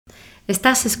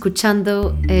Estás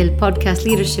escuchando el podcast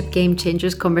Leadership Game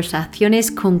Changers, conversaciones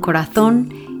con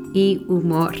corazón y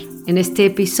humor. En este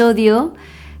episodio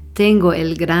tengo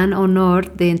el gran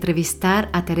honor de entrevistar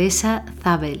a Theresa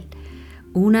Zabell,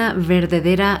 una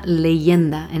verdadera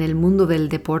leyenda en el mundo del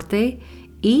deporte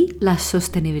y la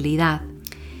sostenibilidad.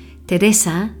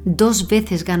 Theresa, 2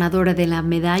 veces ganadora de la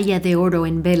medalla de oro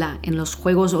en vela en los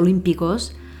Juegos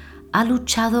Olímpicos, ha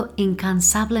luchado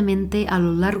incansablemente a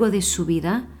lo largo de su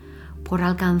vida por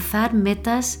alcanzar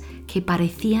metas que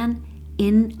parecían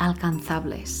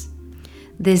inalcanzables.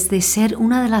 Desde ser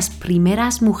una de las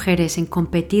primeras mujeres en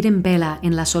competir en vela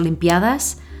en las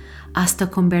Olimpiadas hasta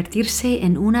convertirse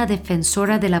en una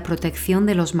defensora de la protección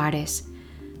de los mares.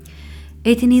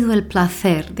 He tenido el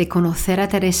placer de conocer a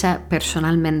Theresa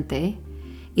personalmente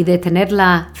y de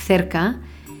tenerla cerca,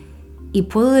 y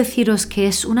puedo deciros que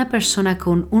es una persona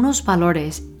con unos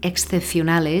valores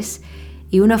excepcionales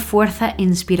y una fuerza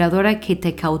inspiradora que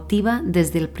te cautiva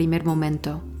desde el primer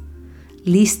momento.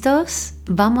 ¿Listos?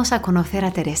 Vamos a conocer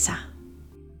a Theresa.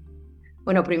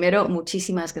 Bueno, primero,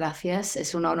 muchísimas gracias.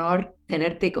 Es un honor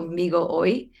tenerte conmigo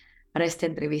hoy para esta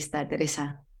entrevista,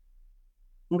 Theresa.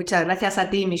 Muchas gracias a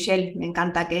ti, Michelle. Me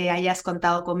encanta que hayas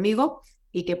contado conmigo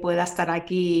y que pueda estar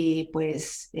aquí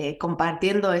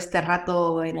compartiendo este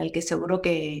rato en el que seguro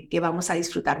que vamos a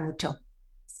disfrutar mucho.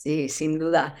 Sí, sin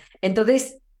duda.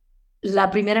 Entonces,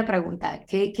 la primera pregunta,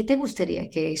 ¿qué te gustaría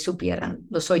que supieran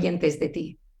los oyentes de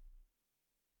ti?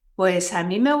 Pues a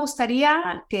mí me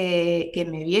gustaría que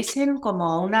me viesen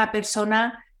como una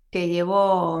persona que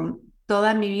llevo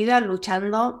toda mi vida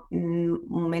luchando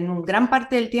en gran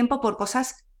parte del tiempo por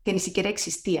cosas que ni siquiera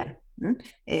existían.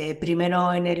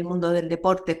 Primero en el mundo del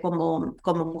deporte como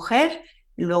mujer,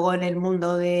 luego en el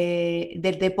mundo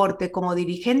del deporte como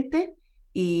dirigente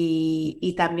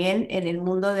y también en el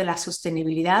mundo de la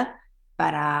sostenibilidad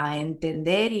para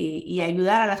entender y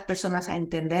ayudar a las personas a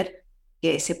entender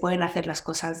que se pueden hacer las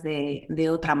cosas de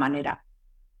otra manera.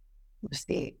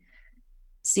 Sí.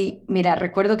 Sí, mira,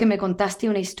 recuerdo que me contaste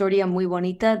una historia muy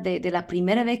bonita de la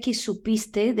primera vez que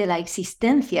supiste de la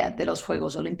existencia de los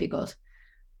Juegos Olímpicos.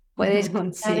 ¿Puedes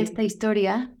contar esta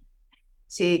historia?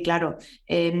 Sí, claro.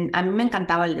 A mí me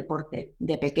encantaba el deporte.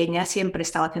 De pequeña siempre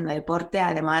estaba haciendo deporte.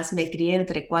 Además, me crié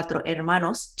entre 4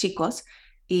 hermanos chicos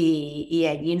y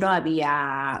allí no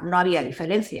había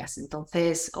diferencias.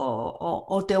 Entonces,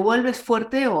 o te vuelves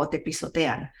fuerte o te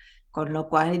pisotean. Con lo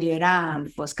cual yo era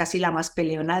pues casi la más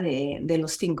peleona de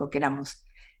los 5 que éramos.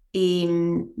 Y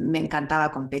me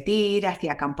encantaba competir,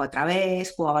 hacía campo a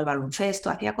través, jugaba al baloncesto,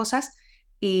 hacía cosas.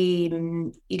 Y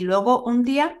luego un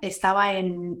día estaba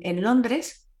en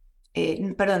Londres,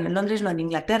 perdón, en Londres no, en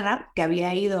Inglaterra, que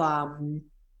había ido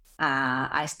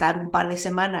a estar un par de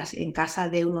semanas en casa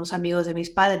de unos amigos de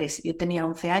mis padres. Yo tenía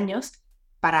 11 años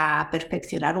para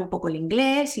perfeccionar un poco el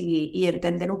inglés y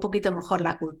entender un poquito mejor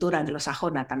la cultura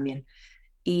anglosajona también.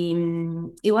 Y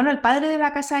bueno, el padre de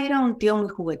la casa era un tío muy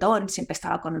juguetón, siempre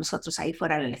estaba con nosotros ahí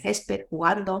fuera en el césped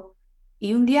jugando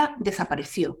y un día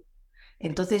desapareció.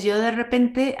 Entonces yo de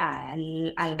repente,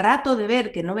 al rato de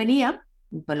ver que no venía,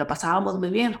 pues lo pasábamos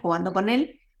muy bien jugando con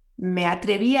él, me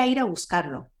atreví a ir a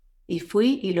buscarlo. Y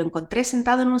fui y lo encontré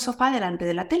sentado en un sofá delante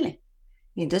de la tele.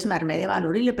 Y entonces me armé de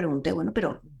valor y le pregunté, bueno,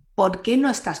 pero ¿por qué no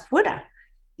estás fuera?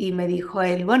 Y me dijo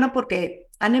él, bueno, porque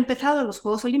han empezado los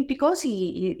Juegos Olímpicos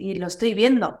y lo estoy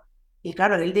viendo. Y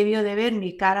claro, él debió de ver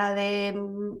mi cara de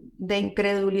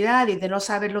incredulidad y de no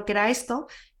saber lo que era esto,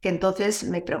 que entonces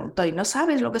me preguntó, ¿y no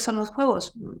sabes lo que son los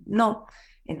juegos? No.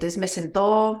 Entonces me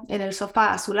sentó en el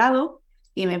sofá a su lado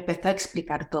y me empezó a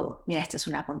explicar todo. Mira, esta es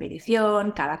una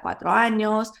competición cada 4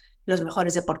 años, los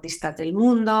mejores deportistas del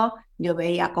mundo. Yo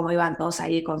veía cómo iban todos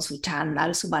ahí con su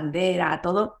chándal, su bandera,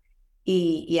 todo.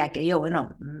 Y aquello,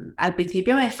 bueno, al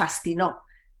principio me fascinó,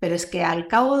 pero es que al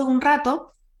cabo de un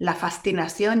rato la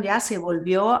fascinación ya se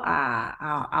volvió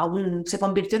se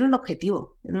convirtió en un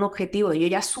objetivo, Yo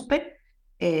ya supe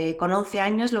con 11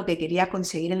 años lo que quería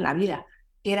conseguir en la vida,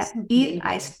 que era ir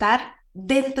a estar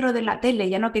dentro de la tele,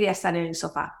 ya no quería estar en el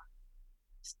sofá.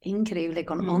 Increíble,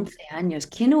 con 11 años.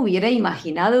 ¿Quién hubiera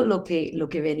imaginado lo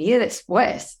que venía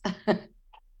después?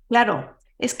 Claro,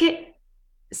 es que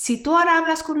si tú ahora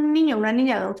hablas con un niño o una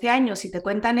niña de 11 años y te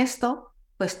cuentan esto,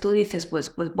 pues tú dices,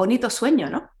 pues bonito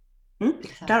sueño, ¿no?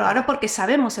 Claro, ahora porque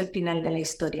sabemos el final de la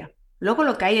historia. Luego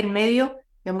lo que hay en medio,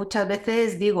 que muchas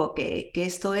veces digo que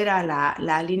esto era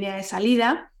la línea de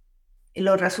salida,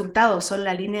 los resultados son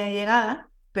la línea de llegada,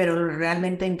 pero lo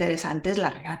realmente interesante es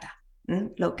la regata,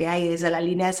 lo que hay desde la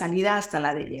línea de salida hasta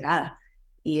la de llegada.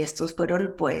 Y estos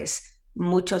fueron pues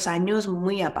muchos años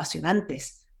muy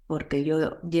apasionantes, porque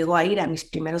yo llego a ir a mis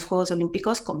primeros Juegos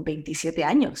Olímpicos con 27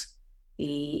 años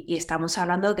y estamos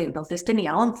hablando de que entonces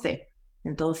tenía 11.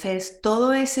 Entonces,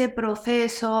 todo ese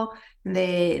proceso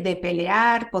de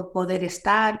pelear por poder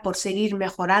estar, por seguir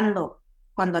mejorando,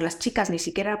 cuando las chicas ni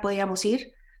siquiera podíamos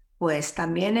ir, pues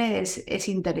también es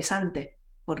interesante,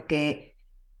 porque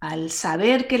al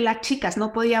saber que las chicas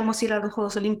no podíamos ir a los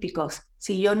Juegos Olímpicos,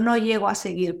 si yo no llego a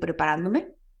seguir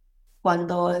preparándome,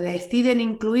 cuando deciden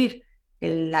incluir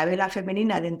la vela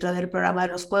femenina dentro del programa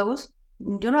de los Juegos,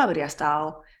 yo no habría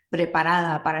estado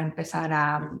preparada para empezar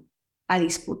a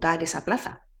disputar esa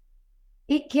plaza.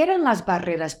 ¿Y qué eran las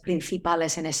barreras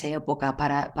principales en esa época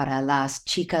para las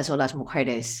chicas o las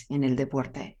mujeres en el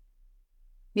deporte?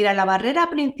 Mira, la barrera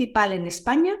principal en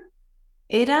España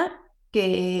era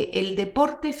que el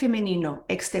deporte femenino,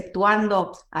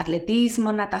 exceptuando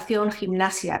atletismo, natación,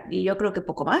 gimnasia y yo creo que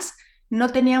poco más, no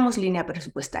teníamos línea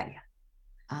presupuestaria.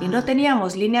 Y no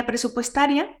teníamos línea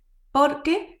presupuestaria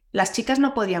porque las chicas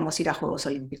no podíamos ir a Juegos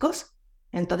Olímpicos.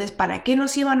 Entonces, ¿para qué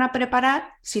nos iban a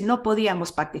preparar si no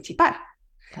podíamos participar?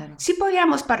 Claro. Sí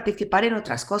podíamos participar en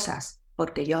otras cosas,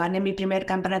 porque yo gané mi primer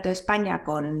campeonato de España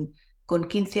con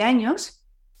 15 años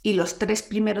y los 3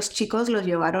 primeros chicos los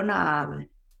llevaron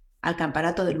al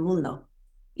campeonato del mundo.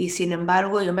 Y sin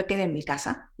embargo, yo me quedé en mi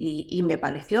casa y me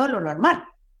pareció lo normal.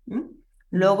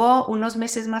 Luego, unos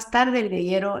meses más tarde,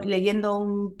 leyendo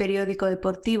un periódico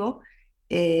deportivo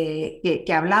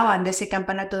que hablaban de ese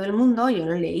campeonato del mundo, yo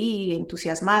lo leí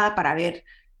entusiasmada para ver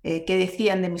qué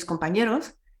decían de mis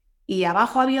compañeros, y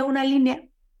abajo había una línea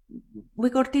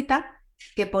muy cortita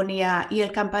que ponía, y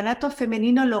el campeonato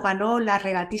femenino lo ganó la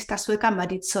regatista sueca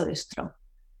Marit Soderström.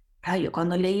 Claro, yo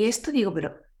cuando leí esto digo,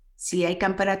 pero si hay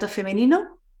campeonato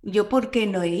femenino, ¿yo por qué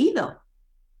no he ido?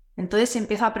 Entonces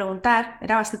empiezo a preguntar,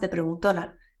 era bastante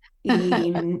preguntona, y,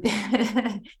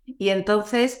 y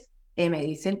entonces me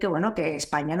dicen que bueno, que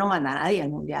España no manda a nadie al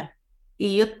Mundial.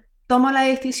 Y yo tomo la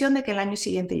decisión de que el año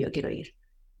siguiente yo quiero ir.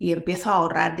 Y empiezo a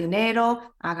ahorrar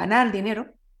dinero, a ganar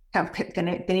dinero.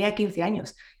 Tenía 15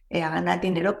 años. A ganar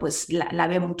dinero, pues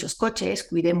lavé muchos coches,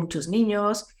 cuidé muchos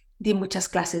niños, di muchas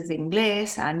clases de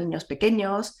inglés a niños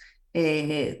pequeños.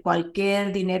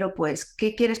 Cualquier dinero, pues,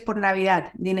 ¿qué quieres por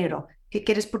Navidad? Dinero. ¿Qué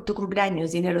quieres por tu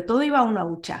cumpleaños? Dinero. Todo iba a una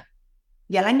hucha.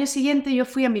 Y al año siguiente yo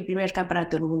fui a mi primer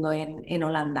campeonato del mundo en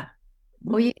Holanda.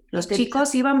 Oye, los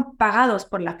chicos iban pagados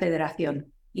por la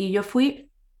federación y yo fui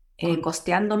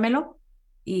costeándomelo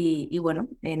y bueno,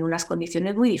 en unas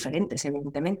condiciones muy diferentes,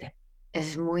 evidentemente.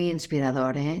 es muy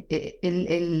inspirador, ¿eh?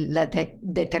 La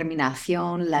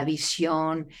determinación, la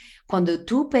visión. Cuando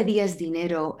tú pedías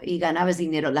dinero y ganabas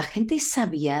dinero, ¿la gente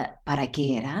sabía para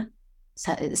qué era?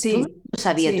 ¿Tú Sí,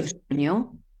 sabías tu sí,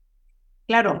 sueño?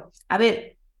 claro. A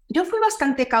ver, yo fui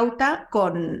bastante cauta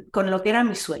con lo que era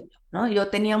mi sueño, ¿no? Yo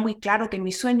tenía muy claro que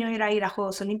mi sueño era ir a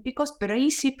Juegos Olímpicos, pero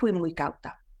ahí sí fui muy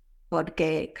cauta.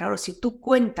 Porque, claro, si tú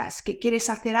cuentas que quieres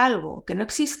hacer algo que no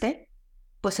existe,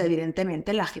 pues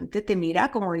evidentemente la gente te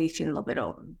mira como diciendo,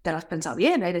 pero te lo has pensado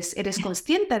bien, eres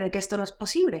consciente de que esto no es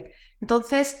posible.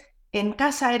 Entonces, en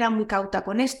casa era muy cauta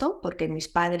con esto, porque mis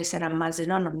padres eran más de,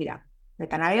 no, no, mira,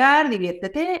 vete a navegar,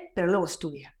 diviértete, pero luego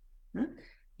estudia. ¿No?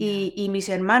 Y mis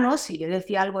hermanos, si yo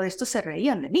decía algo de esto, se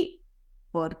reían de mí,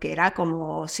 porque era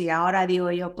como si ahora digo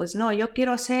yo, pues no, yo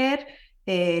quiero ser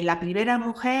la primera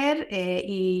mujer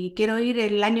y quiero ir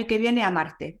el año que viene a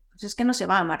Marte. Pues es que no se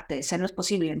va a Marte, eso no es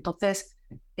posible. Entonces,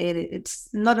 it's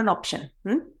not an option.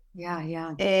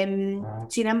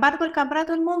 Sin embargo, el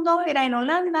Campeonato del Mundo era en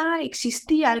Holanda,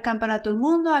 existía el Campeonato del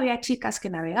Mundo, había chicas que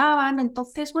navegaban.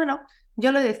 Entonces, bueno,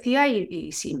 yo lo decía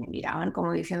y sí, me miraban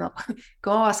como diciendo,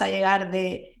 ¿cómo vas a llegar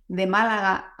de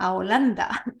Málaga a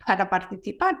Holanda para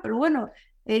participar? Pero bueno,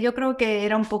 yo creo que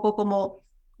era un poco como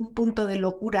un punto de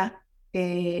locura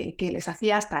que les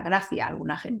hacía hasta gracia a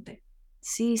alguna gente.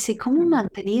 Sí, sí. ¿Cómo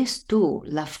mantenías tú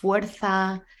la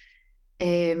fuerza,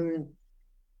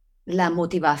 la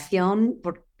motivación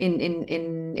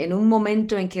en un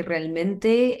momento en que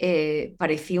realmente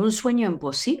parecía un sueño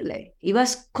imposible?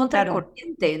 Ibas Claro.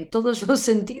 contracorriente en todos los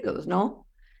sentidos, ¿no?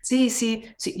 Sí, sí,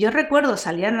 sí. Yo recuerdo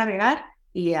salir a navegar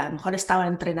y a lo mejor estaba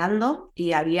entrenando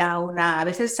y había a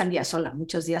veces salía sola,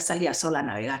 muchos días salía sola a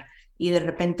navegar y de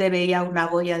repente veía una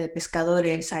boya de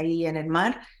pescadores ahí en el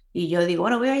mar y yo digo,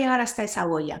 bueno, voy a llegar hasta esa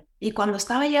boya. Y cuando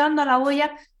estaba llegando a la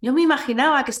boya, yo me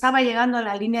imaginaba que estaba llegando a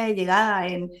la línea de llegada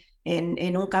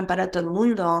en un campeonato del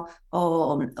mundo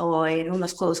o en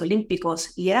unos Juegos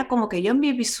Olímpicos y era como que yo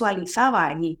me visualizaba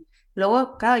allí.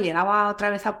 Luego, claro, llegaba otra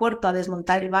vez a puerto a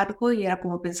desmontar el barco y era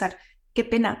como pensar, qué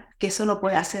pena que eso no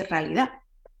pueda ser realidad.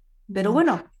 Pero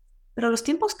bueno, pero los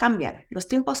tiempos cambian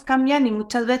y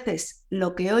muchas veces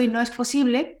lo que hoy no es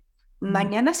posible,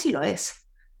 mañana sí lo es.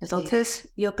 Sí.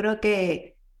 Entonces, yo creo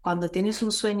que cuando tienes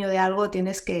un sueño de algo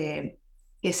tienes que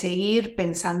seguir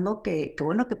pensando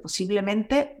bueno, que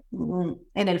posiblemente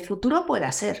en el futuro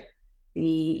pueda ser.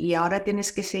 Y ahora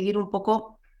tienes que seguir un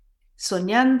poco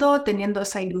soñando, teniendo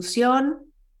esa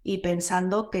ilusión y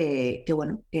pensando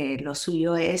bueno, que lo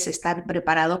suyo es estar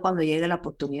preparado cuando llegue la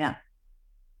oportunidad.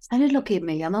 ¿Sabes lo que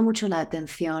me llama mucho la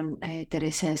atención,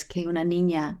 Teresa? Es que una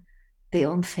niña de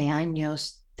 11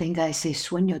 años tenga ese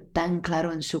sueño tan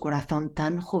claro en su corazón,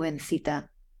 tan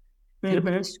jovencita, pero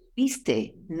que Ujú.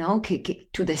 supiste, ¿no? Que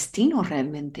tu destino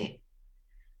realmente.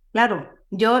 Claro,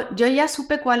 yo ya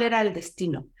supe cuál era el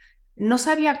destino. No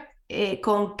sabía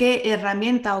con qué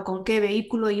herramienta o con qué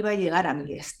vehículo iba a llegar a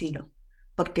mi destino,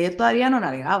 porque yo todavía no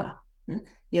navegaba.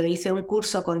 Yo hice un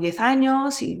curso con 10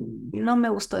 años y no me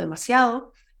gustó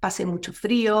demasiado, pasé mucho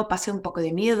frío, pasé un poco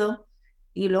de miedo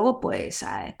y luego pues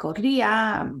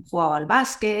corría, jugaba al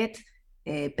básquet,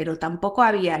 pero tampoco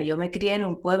había, yo me crié en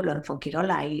un pueblo, en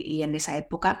Fonquirola, y en esa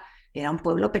época era un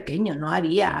pueblo pequeño, no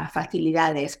había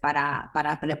facilidades para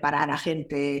preparar a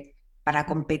gente para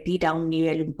competir a un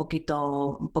nivel un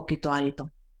poquito alto.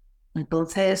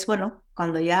 Entonces, bueno,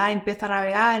 cuando ya empiezo a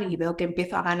navegar y veo que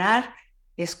empiezo a ganar,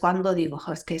 es cuando digo: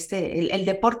 "Jo, es que el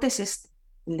deporte es este,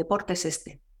 el deporte es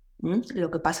este". Lo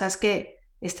que pasa es que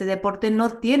este deporte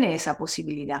no tiene esa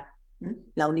posibilidad.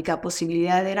 La única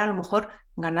posibilidad era a lo mejor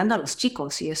ganando a los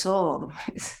chicos y eso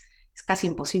es casi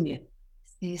imposible.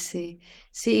 Sí, sí.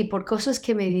 Sí, por cosas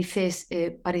que me dices,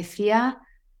 parecía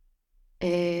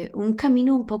un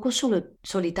camino un poco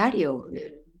solitario.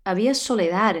 Había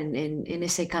soledad en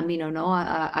ese camino, ¿no?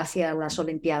 Hacia las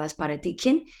Olimpiadas para ti.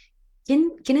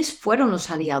 ¿Quiénes fueron los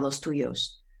aliados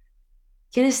tuyos?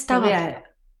 ¿Quién Pues estaba? mira,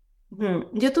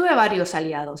 yo tuve varios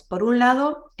aliados. Por un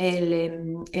lado,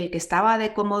 el que estaba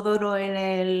de comodoro en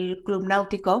el club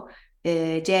náutico,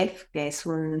 Jeff, que es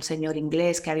un señor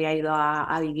inglés que había ido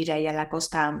a vivir ahí a la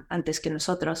costa antes que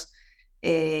nosotros,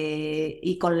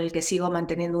 y con el que sigo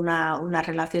manteniendo una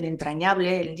relación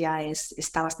entrañable. Él ya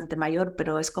está bastante mayor,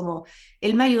 pero es como,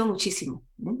 él me ayudó muchísimo.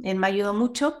 Él me ayudó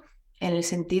mucho en el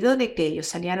sentido de que yo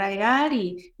salía a navegar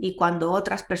y cuando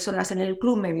otras personas en el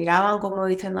club me miraban como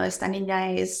diciendo: "Esta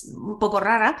niña es un poco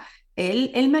rara",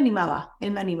 él me animaba, él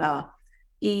me animaba.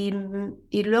 Y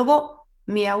luego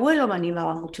mi abuelo me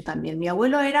animaba mucho también. Mi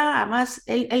abuelo era, además,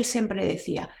 él siempre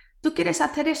decía: "¿Tú quieres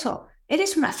hacer eso?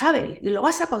 Eres una Zabell y lo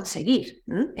vas a conseguir".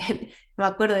 Me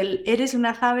acuerdo, eres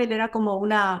una Zabell era como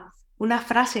una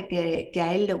frase que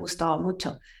a él le gustaba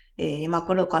mucho. Me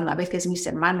acuerdo cuando a veces mis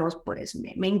hermanos pues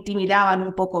me intimidaban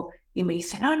un poco y me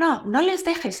dicen: "No, no, no les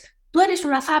dejes, tú eres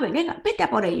una Zabell, venga, vete a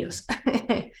por ellos".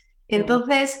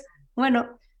 Entonces,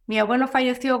 bueno, mi abuelo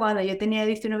falleció cuando yo tenía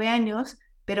 19 años,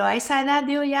 pero a esa edad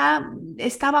yo ya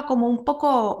estaba como un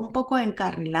poco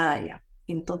encarrilada ya.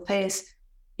 Entonces,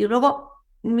 y luego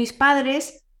mis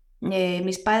padres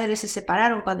se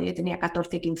separaron cuando yo tenía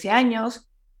 14, 15 años.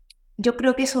 Yo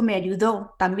creo que eso me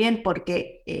ayudó también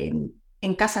porque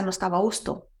en casa no estaba a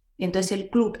gusto. Entonces el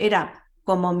club era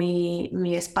como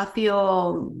mi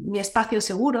espacio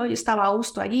seguro. Yo estaba a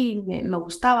gusto allí, me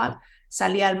gustaba.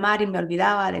 Salía al mar y me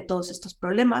olvidaba de todos estos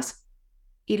problemas.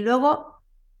 Y luego,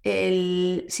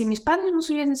 si mis padres no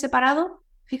se hubiesen separado,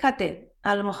 fíjate,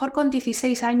 a lo mejor con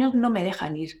 16 años no me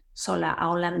dejan ir sola a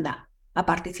Holanda a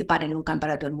participar en un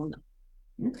campeonato del mundo.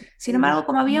 Sin embargo,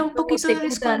 como había un ¿Cómo poquito se de juntan?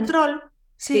 descontrol,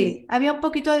 sí, Sí. había un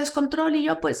poquito de descontrol y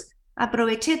yo pues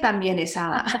aproveché también ese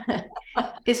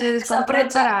Esa descontrol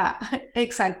brecha. para...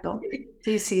 Exacto.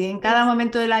 Sí, sí, en cada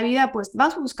momento de la vida pues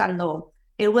vas buscando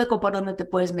el hueco por donde te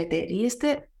puedes meter y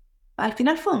este al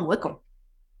final fue un hueco.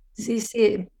 Sí,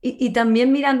 sí. Y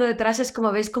también mirando detrás es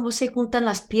como ves cómo se juntan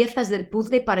las piezas del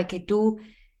puzzle para que tú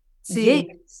Sí,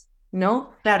 llegues,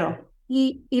 ¿no? claro.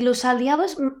 Y los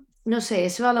aliados, no sé,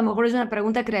 eso a lo mejor es una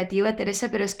pregunta creativa, Teresa,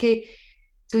 pero es que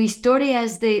tu historia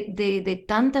es de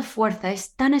tanta fuerza,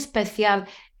 es tan especial.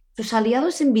 Tus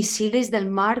aliados invisibles del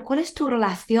mar, ¿cuál es tu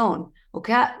relación? ¿O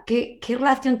qué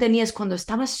relación tenías cuando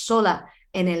estabas sola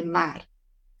en el mar?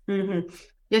 Ujú.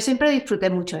 Yo siempre disfruté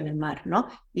mucho en el mar, ¿no?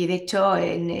 Y de hecho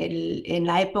en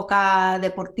la época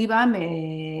deportiva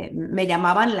me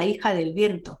llamaban la hija del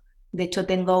viento. De hecho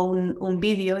tengo un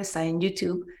vídeo, está en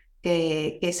YouTube,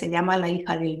 que se llama La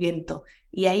hija del viento.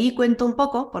 Y ahí cuento un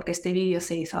poco, porque este vídeo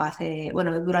se hizo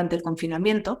bueno, durante el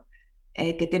confinamiento,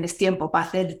 que tienes tiempo para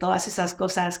hacer todas esas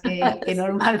cosas que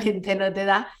normalmente no te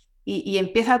da. Y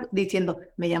empieza diciendo: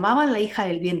 "Me llamaban la hija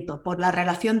del viento por la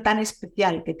relación tan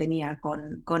especial que tenía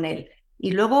con él".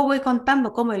 Y luego voy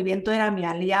contando cómo el viento era mi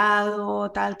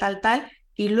aliado, tal, tal, tal.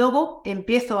 Y luego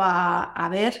empiezo a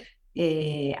ver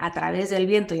a través del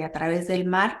viento y a través del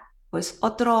mar, pues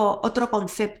otro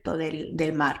concepto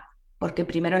del mar. porque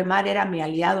primero el mar era mi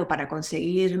aliado para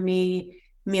conseguir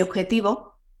mi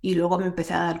objetivo y luego me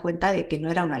empecé a dar cuenta de que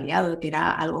no era un aliado, que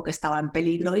era algo que estaba en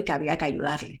peligro y que había que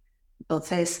ayudarle.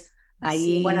 Entonces,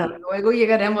 Sí, ahí... bueno, luego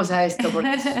llegaremos a esto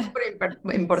porque es súper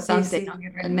Sí, importante, ¿no? sí. Y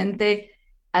realmente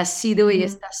ha sido y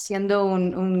está siendo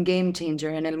un game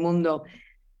changer en el mundo.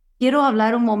 Quiero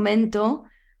hablar un momento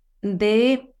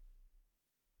de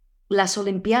las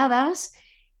Olimpiadas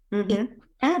y Ujú,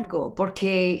 algo,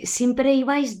 porque siempre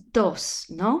ibais dos,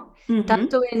 ¿no? ujú.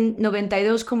 Tanto en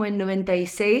 92 como en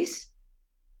 96.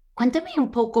 Cuéntame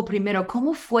un poco primero,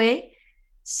 ¿cómo fue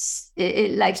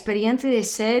la experiencia de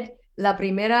ser la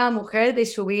primera mujer de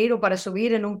subir o para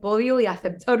subir en un podio y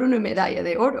aceptar una medalla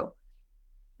de oro?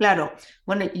 Claro,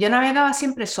 bueno, yo navegaba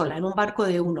siempre sola, en un barco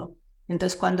de uno.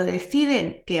 Entonces, cuando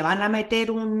deciden que van a meter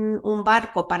un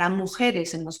barco para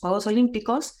mujeres en los Juegos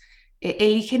Olímpicos,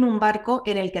 eligen un barco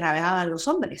en el que navegaban los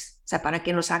hombres. O sea, para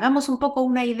que nos hagamos un poco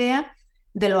una idea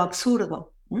de lo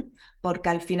absurdo, ¿m? Porque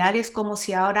al final es como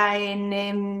si ahora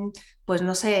pues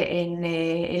no sé, en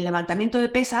el levantamiento de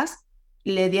pesas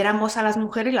le diéramos a las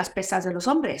mujeres las pesas de los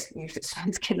hombres. Y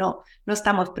es que no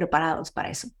estamos preparados para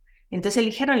eso. Entonces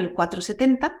eligieron el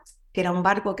 470, que era un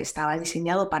barco que estaba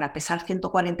diseñado para pesar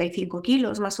 145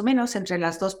 kilos más o menos entre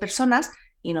las dos personas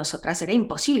y nosotras era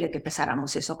imposible que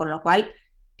pesáramos eso, con lo cual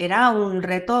era un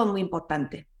reto muy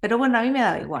importante. Pero bueno, a mí me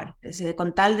daba igual,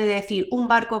 con tal de decir un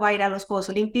barco va a ir a los Juegos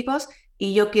Olímpicos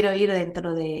y yo quiero ir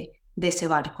dentro de ese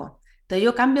barco. Entonces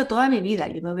yo cambio toda mi vida,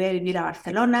 yo me voy a vivir a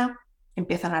Barcelona,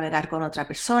 empiezo a navegar con otra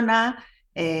persona,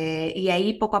 y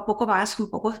ahí poco a poco vas un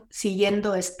poco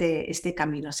siguiendo este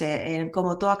camino. O sea,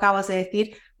 como tú acabas de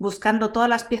decir, buscando todas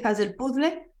las piezas del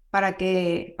puzzle para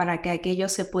que aquello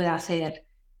se pueda hacer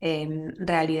en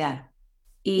realidad.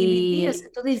 Y vivías, Y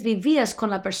entonces vivías con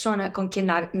la persona con quien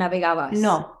navegabas.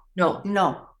 no,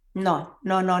 No.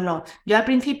 no. Yo al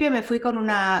principio me fui con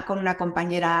una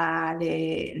compañera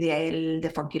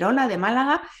de Fonquirona, de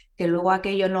Málaga, que luego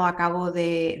aquello no acabó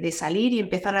de salir y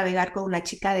empezó a navegar con una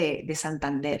chica de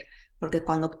Santander, porque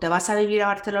cuando te vas a vivir a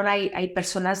Barcelona hay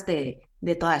personas de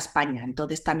toda España,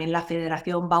 entonces también la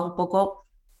federación va un poco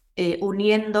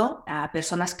uniendo a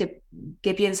personas que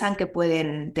piensan que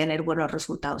pueden tener buenos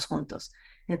resultados juntos.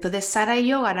 Entonces, Sara y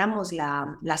yo ganamos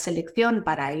la selección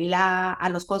para ir a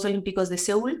los Juegos Olímpicos de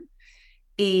Seúl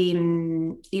y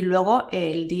luego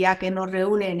el día que nos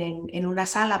reúnen en una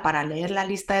sala para leer la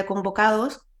lista de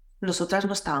convocados, nosotras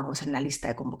no estábamos en la lista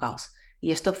de convocados.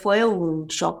 Y esto fue un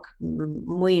shock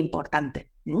muy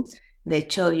importante. De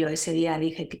hecho, yo ese día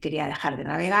dije que quería dejar de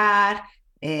navegar,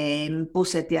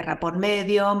 puse tierra por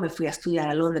medio, me fui a estudiar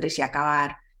a Londres y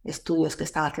acabar estudios que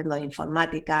estaba haciendo de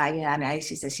informática y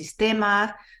análisis de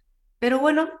sistemas. Pero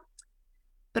bueno,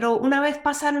 pero una vez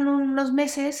pasaron unos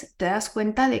meses, te das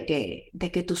cuenta de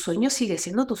que tu sueño sigue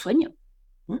siendo tu sueño.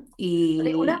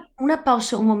 Vale, Y una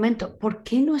pausa, un momento. ¿Por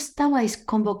qué no estabais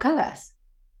convocadas?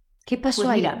 ¿Qué pasó pues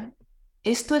ahí? mira,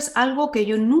 esto es algo que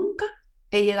yo nunca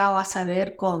he llegado a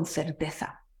saber con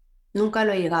certeza. Nunca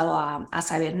lo he llegado a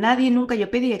saber. Nadie nunca,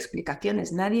 yo pedí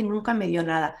explicaciones, nadie nunca me dio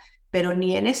nada. Pero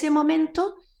ni en ese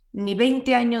momento, ni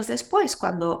 20 años después,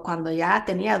 cuando ya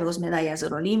tenía 2 medallas de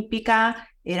oro olímpica,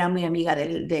 era muy amiga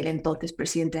del entonces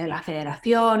presidente de la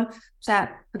federación. O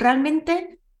sea,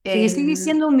 realmente Sigue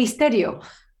siendo un misterio.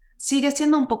 sigue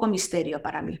siendo un poco misterio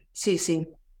para mí. Sí, sí,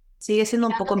 sigue siendo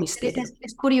un poco Teresa, misterio.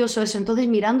 es curioso eso. Entonces,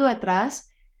 mirando atrás,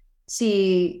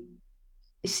 si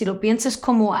lo piensas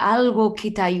como algo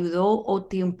que te ayudó o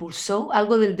te impulsó,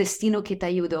 algo del destino que te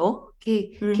ayudó,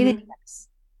 ¿qué Ujú. dirías?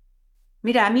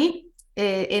 Mira, a mí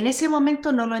en ese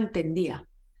momento no lo entendía,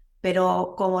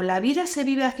 pero como la vida se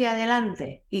vive hacia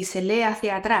adelante y se lee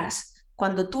hacia atrás,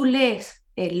 cuando tú lees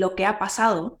lo que ha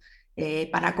pasado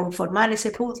para conformar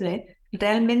ese puzzle,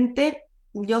 realmente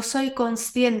yo soy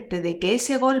consciente de que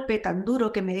ese golpe tan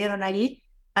duro que me dieron allí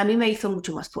a mí me hizo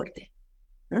mucho más fuerte.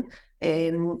 ¿No?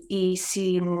 Eh, y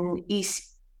si, y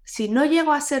si no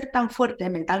llego a ser tan fuerte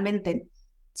mentalmente,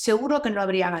 seguro que no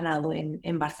habría ganado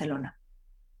en Barcelona.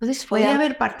 Entonces fue Podría algo,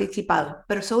 haber participado,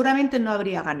 pero seguramente no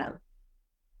habría ganado.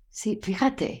 sí,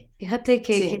 fíjate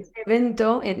que Sí, ese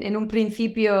evento, en un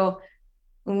principio,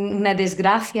 una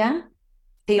desgracia,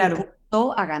 te claro.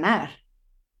 impulsó a ganar.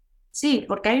 Sí,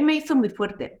 porque a mí me hizo muy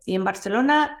fuerte. Y en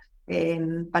Barcelona,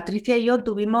 Patricia y yo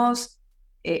tuvimos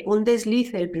un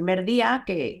desliz el primer día,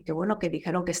 bueno, que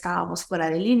dijeron que estábamos fuera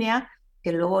de línea,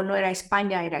 que luego no era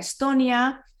España, era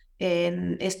Estonia.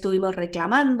 Estuvimos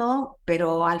reclamando,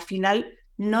 pero al final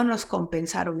no nos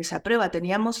compensaron esa prueba.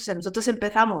 O sea, nosotros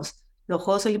empezamos los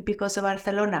Juegos Olímpicos de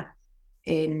Barcelona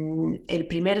en el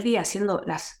primer día siendo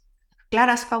las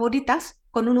claras favoritas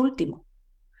con un último.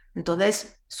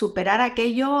 Entonces, superar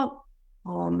aquello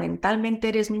o mentalmente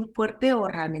eres muy fuerte o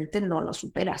realmente no lo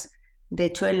superas. De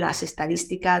hecho, en las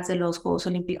estadísticas de los Juegos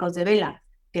Olímpicos de vela,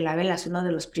 que la vela es uno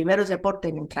de los primeros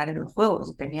deportes en entrar en los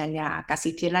Juegos, tenían ya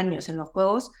casi 100 años en los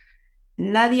Juegos,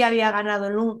 nadie había ganado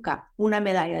nunca una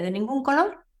medalla de ningún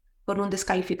color por un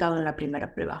descalificado en la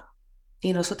primera prueba.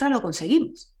 Y nosotras lo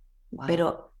conseguimos. Wow.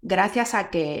 Pero gracias a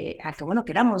que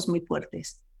que éramos muy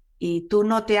fuertes. Y tú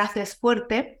no te haces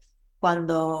fuerte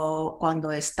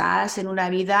cuando estás en una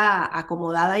vida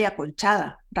acomodada y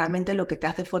acolchada. Realmente lo que te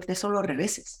hace fuerte son los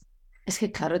reveses. Es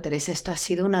que claro, Teresa, esto ha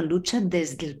sido una lucha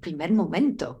desde el primer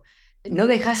momento. No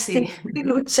dejaste Sí. de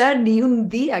luchar ni un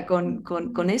día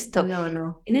con esto. No,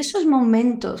 no. En esos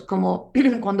momentos, como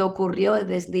cuando ocurrió el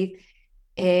desliz,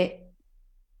 eh,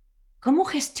 ¿cómo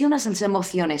gestionas las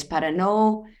emociones para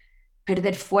no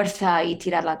perder fuerza y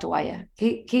tirar la toalla?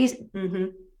 Uh-huh.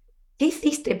 ¿Qué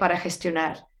hiciste para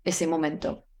gestionar ese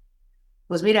momento?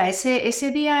 Pues mira,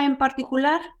 ese día en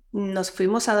particular nos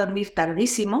fuimos a dormir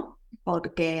tardísimo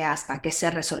porque hasta que se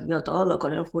resolvió todo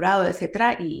con el jurado,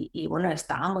 etcétera, y bueno,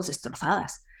 estábamos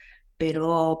destrozadas,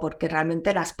 pero porque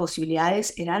realmente las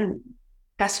posibilidades eran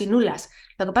casi nulas.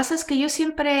 Lo que pasa es que yo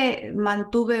siempre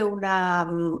mantuve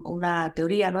una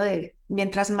teoría, ¿no? De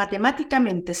mientras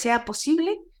matemáticamente sea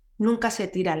posible, nunca se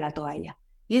tira la toalla.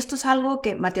 Y esto es algo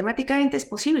que matemáticamente es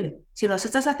posible. Si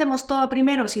nosotras hacemos todo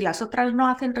primero, si las otras no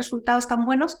hacen resultados tan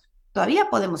buenos, todavía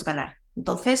podemos ganar.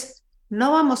 Entonces,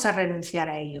 no vamos a renunciar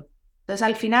a ello. Entonces,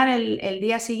 al final, el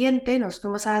día siguiente, nos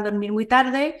fuimos a dormir muy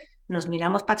tarde, nos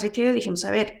miramos Patricia y yo y dijimos,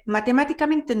 a ver,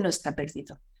 matemáticamente no está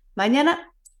perdido.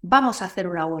 Mañana vamos a hacer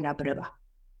una buena prueba.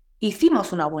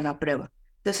 Hicimos una buena prueba.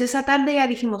 Entonces, esa tarde ya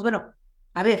dijimos, bueno,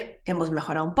 a ver, hemos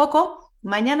mejorado un poco,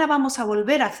 mañana vamos a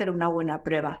volver a hacer una buena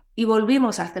prueba. Y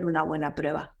volvimos a hacer una buena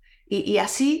prueba. Y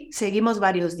así seguimos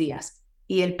varios días.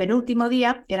 Y el penúltimo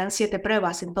día, eran 7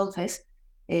 pruebas, entonces,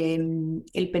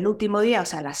 el penúltimo día, o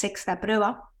sea, la sexta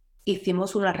prueba,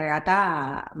 hicimos una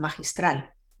regata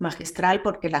magistral. Magistral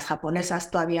porque las japonesas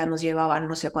todavía nos llevaban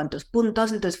no sé cuántos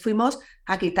puntos, entonces fuimos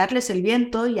a quitarles el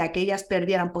viento y a que ellas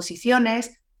perdieran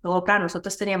posiciones. Luego, claro,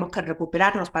 nosotros teníamos que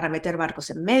recuperarnos para meter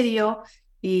barcos en medio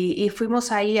y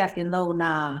fuimos ahí haciendo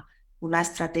una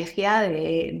estrategia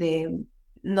de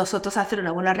nosotros hacer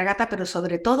una buena regata, pero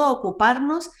sobre todo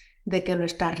ocuparnos de que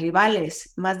nuestras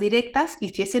rivales más directas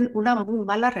hiciesen una muy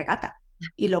mala regata.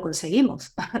 Y lo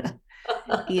conseguimos.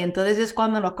 Y entonces es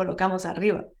cuando nos colocamos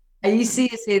arriba. Ahí sí,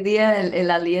 ese día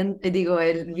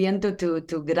el viento,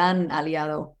 tu gran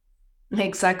aliado.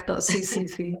 Exacto, sí, sí,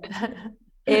 sí.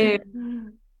 Eh,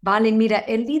 vale, mira,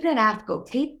 el liderazgo,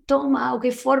 ¿qué toma o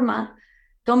qué forma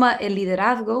toma el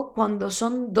liderazgo cuando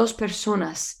son dos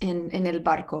personas en el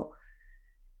barco?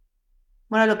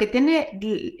 Bueno, lo que tiene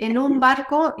en un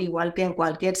barco, igual que en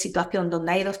cualquier situación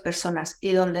donde hay dos personas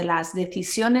y donde las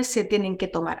decisiones se tienen que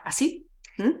tomar así,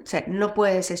 o sea, no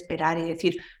puedes esperar y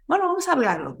decir, bueno, vamos a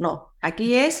hablarlo. No,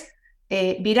 aquí es,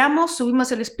 viramos,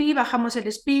 subimos el speed, bajamos el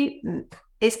speed,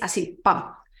 es así,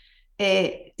 ¡pam!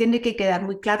 Tiene que quedar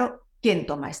muy claro quién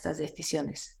toma estas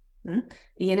decisiones.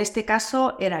 Y en este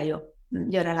caso era yo.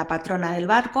 Yo era la patrona del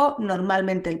barco,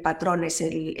 normalmente el patrón es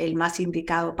el más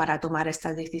indicado para tomar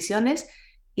estas decisiones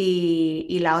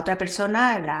y la otra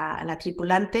persona, la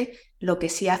tripulante, lo que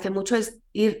sí hace mucho es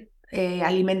ir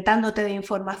alimentándote de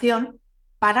información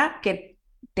para que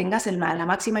tengas la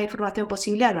máxima información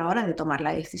posible a la hora de tomar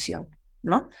la decisión,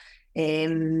 ¿no?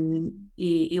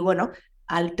 Y bueno,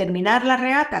 al terminar la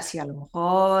regata, si a lo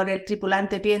mejor el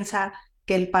tripulante piensa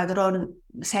que el padrón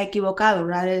se ha equivocado en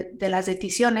una de las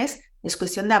decisiones, es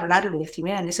cuestión de hablarlo y decir,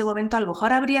 mira, en ese momento a lo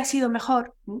mejor habría sido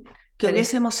mejor que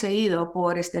hubiésemos seguido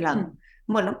por este lado.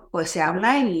 Bueno, pues se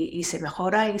habla y se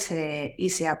mejora y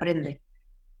se aprende.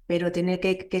 Pero tiene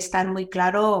que estar muy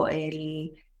claro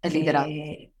Liderazgo.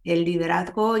 el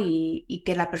liderazgo y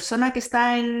que la persona que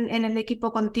está en el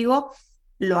equipo contigo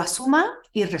lo asuma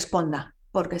y responda,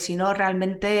 porque si no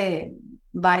realmente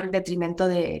va en detrimento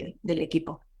del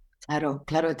equipo. Claro,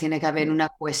 claro, tiene que haber una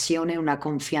cohesión y una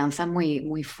confianza muy,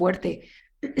 muy fuerte.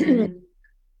 Uh-huh.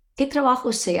 ¿Qué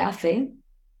trabajo se hace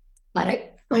para,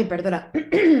 ay, perdona,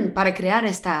 para crear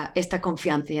esta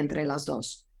confianza entre las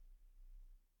dos?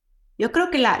 Yo creo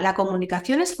que la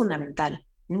comunicación es fundamental.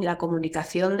 La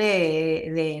comunicación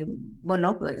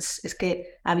bueno, pues es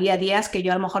que había días que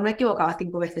yo a lo mejor me equivocaba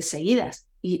 5 veces seguidas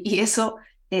y eso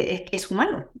es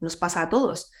humano, nos pasa a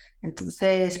todos.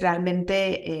 Entonces,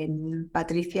 realmente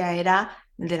Patricia era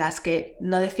de las que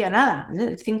no decía nada.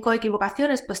 5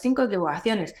 equivocaciones, pues 5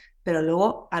 equivocaciones. Pero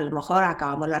luego a lo mejor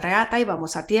acabamos la regata y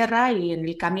vamos a tierra y en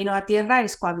el camino a tierra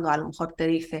es cuando a lo mejor te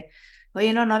dice,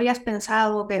 oye, no habías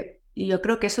pensado que... Y yo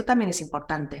creo que eso también es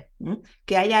importante,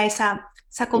 que haya esa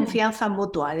confianza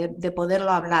mutua de poderlo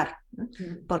hablar,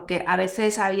 porque a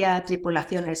veces había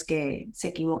tripulaciones que se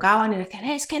equivocaban y decían,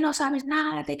 es que no sabes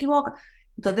nada, te equivocas.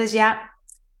 Entonces ya,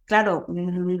 claro,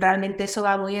 realmente eso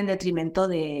va muy en detrimento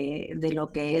de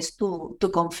lo que es tu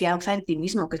confianza en ti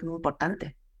mismo, que es muy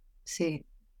importante. Sí.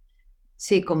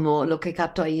 Sí, como lo que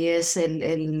capto ahí es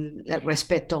el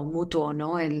respeto mutuo,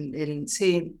 ¿no? El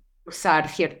Sí. usar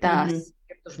Ujú.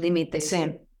 ciertos límites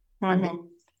Sí.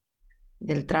 Ujú.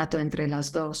 del trato entre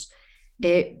las dos.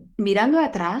 Mirando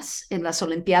atrás, en las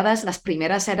Olimpiadas, las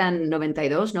primeras eran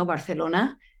 92, ¿no?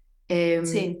 Barcelona. Eh,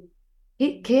 Sí.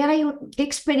 ¿Qué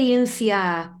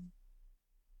experiencia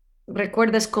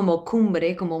recuerdas como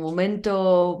cumbre, como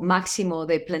momento máximo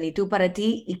de plenitud para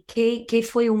ti? ¿Y qué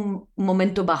fue un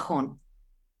momento bajón?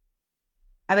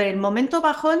 A ver, el momento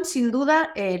bajón, sin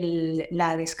duda,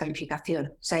 la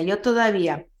descalificación. O sea, yo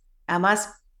todavía,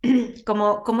 además,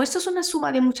 como esto es una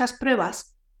suma de muchas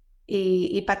pruebas,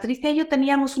 y Patricia y yo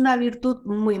teníamos una virtud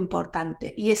muy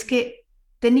importante, y es que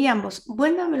teníamos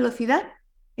buena velocidad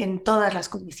en todas las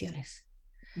condiciones.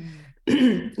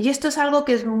 Y esto es algo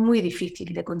que es muy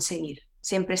difícil de conseguir.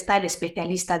 Siempre está el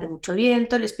especialista de mucho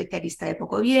viento, el especialista de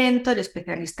poco viento, el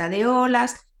especialista de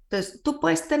olas. Entonces, tú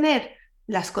puedes tener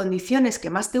las condiciones que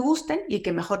más te gusten y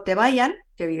que mejor te vayan,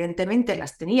 que evidentemente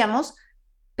las teníamos,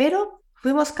 pero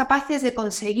fuimos capaces de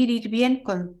conseguir ir bien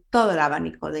con todo el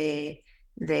abanico de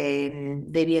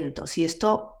vientos. Y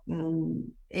esto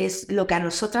es lo que a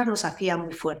nosotras nos hacía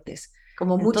muy fuertes.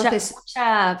 Como Entonces,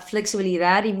 mucha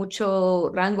flexibilidad y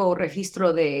mucho rango o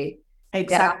registro de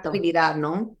exacto. adaptabilidad,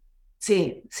 ¿no?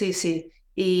 Sí, sí, sí.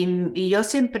 Y yo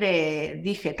siempre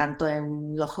dije, tanto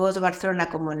en los Juegos de Barcelona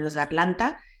como en los de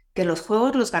Atlanta, que los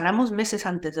Juegos los ganamos meses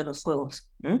antes de los Juegos.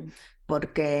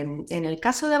 Porque en el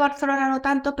caso de Barcelona no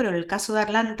tanto, pero en el caso de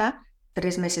Atlanta,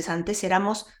 3 meses antes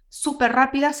éramos súper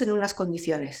rápidas en unas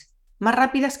condiciones, más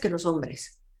rápidas que los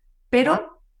hombres, Ah,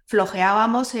 pero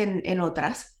flojeábamos en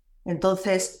otras.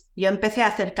 Entonces yo empecé a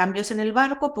hacer cambios en el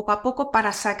barco poco a poco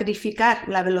para sacrificar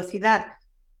la velocidad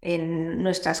en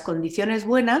nuestras condiciones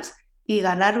buenas y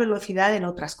ganar velocidad en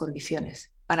otras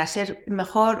condiciones para ser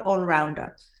mejor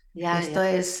all-rounder. ya, Esto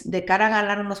ya. es, de cara a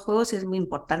ganar unos juegos es muy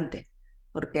importante,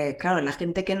 porque claro, la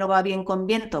gente que no va bien con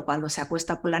viento cuando se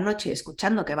acuesta por la noche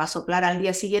escuchando que va a soplar al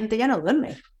día siguiente ya no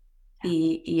duerme.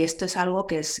 Y esto es algo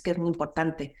que es muy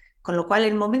importante. Con lo cual,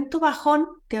 el momento bajón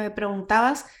que me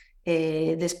preguntabas,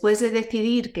 después de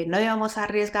decidir que no íbamos a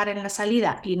arriesgar en la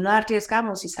salida y no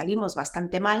arriesgamos y salimos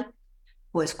bastante mal,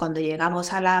 pues cuando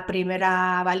llegamos a la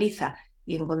primera baliza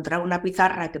y encontrar una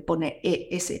pizarra que pone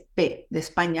ESP de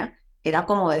España, era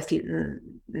como decir,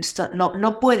 esto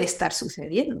no puede estar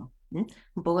sucediendo.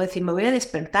 Un poco decir, me voy a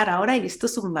despertar ahora y esto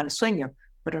es un mal sueño,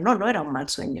 pero no era un mal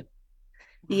sueño.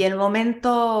 Y el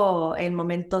momento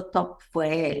top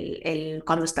fue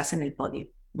cuando estás en el podio,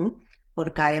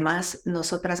 porque además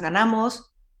nosotras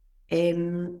ganamos.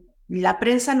 La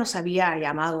prensa nos había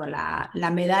llamado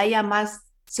la medalla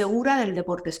más segura del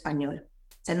deporte español,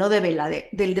 o sea, no de vela,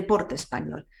 del deporte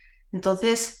español.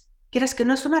 Entonces, quieras que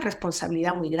no, es una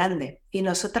responsabilidad muy grande y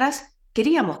nosotras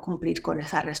queríamos cumplir con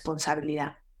esa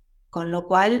responsabilidad, con lo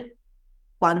cual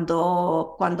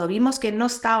cuando vimos que no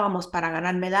estábamos para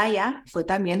ganar medalla, fue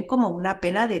también como una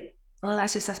pena de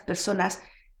todas esas personas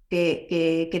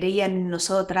que creían en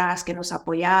nosotras, que nos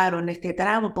apoyaron,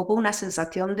 etcétera, un poco una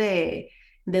sensación de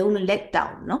un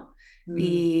letdown, ¿no? Mm.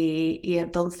 Y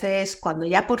entonces, cuando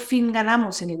ya por fin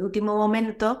ganamos en el último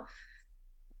momento,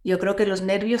 yo creo que los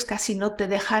nervios casi no te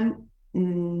dejan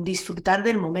disfrutar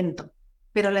del momento.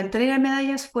 Pero la entrega de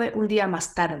medallas fue un día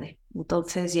más tarde.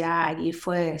 Entonces ya allí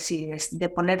fue sí, de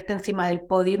ponerte encima del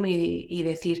podio y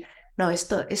decir, no,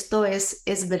 esto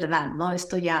es verdad, ¿no?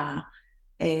 Esto ya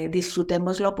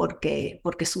disfrutémoslo porque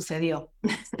sucedió.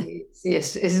 Sí, sí,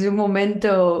 es un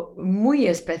momento muy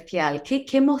especial. ¿Qué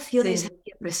emociones Sí.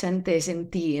 había presentes en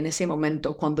ti en ese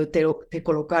momento cuando te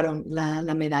colocaron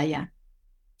la medalla?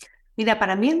 Mira,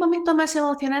 para mí el momento más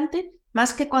emocionante,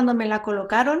 más que cuando me la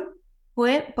colocaron,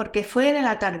 fue porque fue en el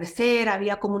atardecer,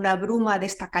 había como una bruma de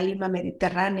esta calima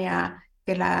mediterránea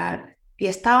y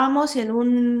estábamos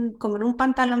como en un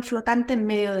pantalón flotante en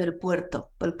medio del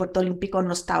puerto. El puerto olímpico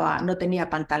no tenía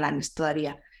pantalones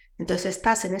todavía. Entonces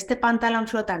estás en este pantalón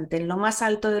flotante en lo más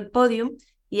alto del podio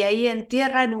y ahí en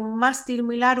tierra, en un mástil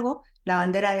muy largo, la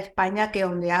bandera de España que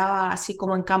ondeaba así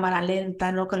como en cámara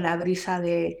lenta, ¿no? Con la brisa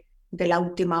de la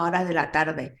última hora de la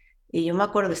tarde. Y yo me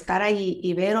acuerdo estar ahí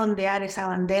y ver ondear esa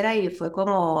bandera y fue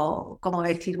como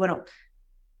decir, bueno,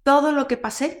 todo lo que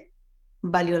pasé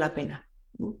valió la pena.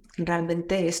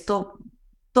 Realmente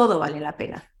todo vale la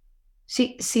pena.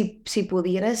 Si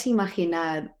pudieras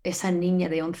imaginar esa niña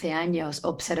de 11 años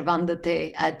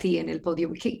observándote a ti en el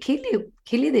podio,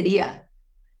 ¿qué le diría?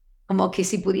 Como que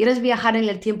si pudieras viajar en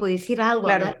el tiempo y decir algo,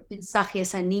 dar Claro, un mensaje a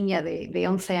esa niña de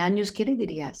 11 años, ¿qué le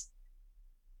dirías?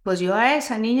 pues yo a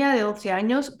esa niña de 11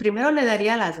 años primero le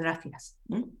daría las gracias,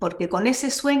 porque con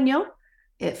ese sueño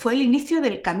fue el inicio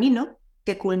del camino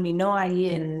que culminó ahí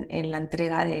en la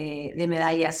entrega de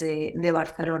medallas de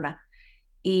Barcelona.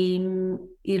 Y,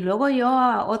 y luego yo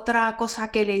otra cosa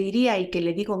que le diría y que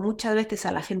le digo muchas veces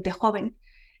a la gente joven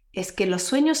es que los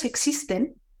sueños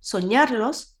existen,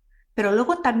 soñarlos, pero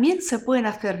luego también se pueden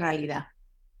hacer realidad.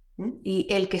 Y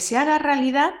el que se haga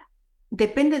realidad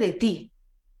depende de ti.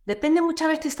 Depende muchas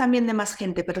veces también de más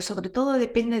gente, pero sobre todo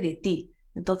depende de ti.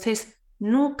 Entonces,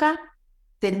 nunca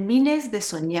termines de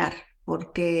soñar,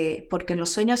 porque los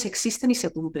sueños existen y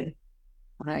se cumplen.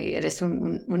 Ay, eres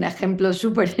un ejemplo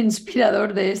súper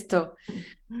inspirador de esto.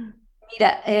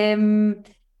 Mira,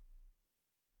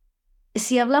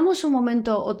 si hablamos un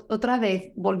momento otra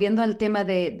vez, volviendo al tema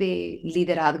de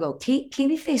liderazgo, ¿qué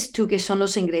dices tú que son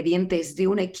los ingredientes de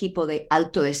un equipo de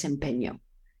alto desempeño?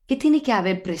 ¿Qué tiene que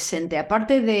haber presente,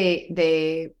 aparte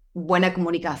de buena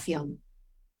comunicación?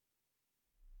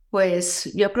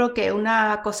 Pues yo creo que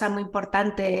una cosa muy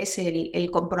importante es el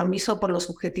compromiso por los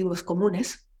objetivos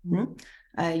comunes.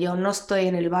 Yo no estoy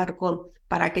en el barco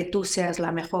para que tú seas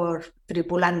la mejor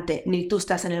tripulante, ni tú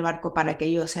estás en el barco para que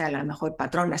yo sea la mejor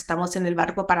patrona. Estamos en el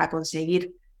barco para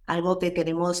conseguir algo que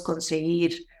queremos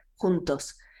conseguir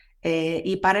juntos.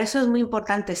 Y para eso es muy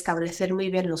importante establecer muy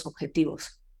bien los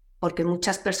objetivos, porque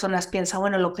muchas personas piensan,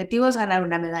 bueno, el objetivo es ganar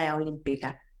una medalla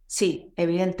olímpica. Sí,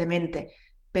 evidentemente,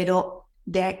 pero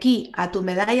de aquí a tu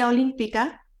medalla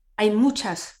olímpica hay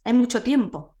mucho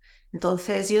tiempo.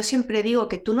 Entonces yo siempre digo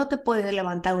que tú no te puedes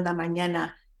levantar una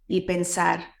mañana y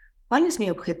pensar, ¿cuál es mi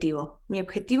objetivo? Mi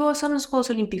objetivo son los Juegos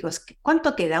Olímpicos.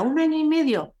 ¿Cuánto queda? ¿Un año y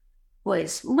medio?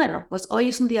 Pues bueno, pues hoy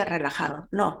es un día relajado.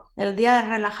 No, el día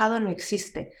relajado no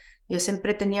existe. Yo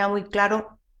siempre tenía muy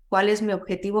claro cuál es mi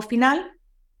objetivo final,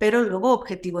 pero luego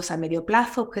objetivos a medio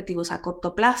plazo, objetivos a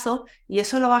corto plazo, y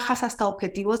eso lo bajas hasta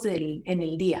objetivos en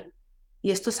el día.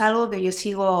 Y esto es algo que yo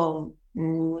sigo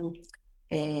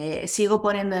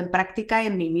poniendo en práctica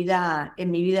en mi vida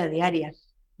diaria.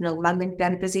 Normalmente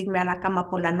antes de irme a la cama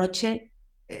por la noche,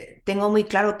 tengo muy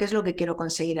claro qué es lo que quiero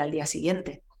conseguir al día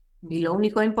siguiente. Y lo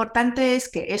único importante es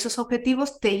que esos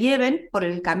objetivos te lleven por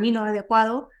el camino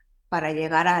adecuado para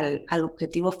llegar al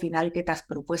objetivo final que te has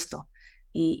propuesto.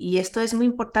 Y esto es muy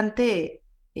importante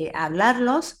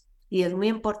hablarlos y es muy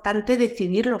importante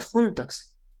decidirlos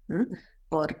juntos.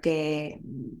 Porque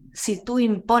si tú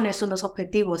impones unos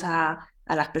objetivos a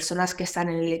las personas que están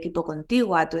en el equipo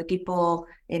contigo, a tu equipo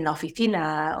en la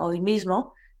oficina hoy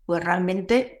mismo, pues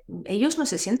realmente ellos no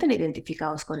se sienten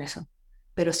identificados con eso.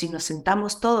 Pero si nos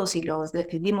sentamos todos y los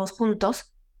decidimos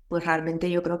juntos, pues realmente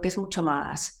yo creo que es mucho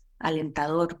más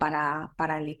alentador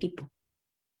para el equipo.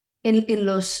 En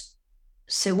los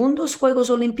segundos Juegos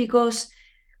Olímpicos,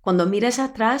 cuando miras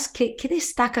atrás, ¿qué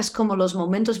destacas como los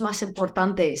momentos más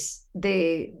importantes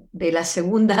de la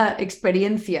segunda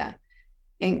experiencia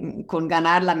con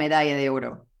ganar la medalla de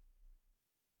oro?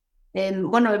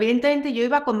 Bueno, evidentemente yo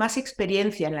iba con más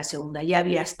experiencia en la segunda. Ya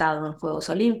había estado en Juegos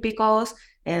Olímpicos,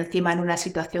 encima en una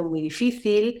situación muy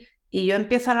difícil, y yo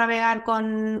empiezo a navegar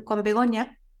con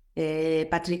Begoña.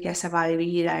 Patricia se va a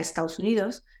vivir a Estados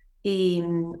Unidos, y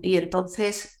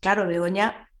entonces, claro,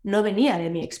 Begoña no venía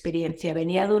de mi experiencia,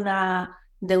 venía de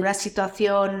una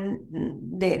situación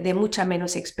de mucha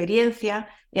menos experiencia.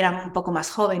 Era un poco más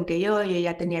joven que yo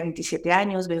ya tenía 27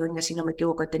 años, Begoña, si no me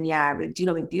equivoco, tenía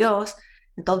 21 o 22.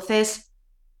 Entonces,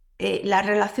 la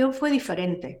relación fue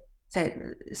diferente. O sea,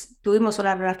 tuvimos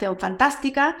una relación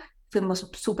fantástica, fuimos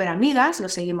súper amigas, lo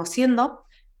seguimos siendo,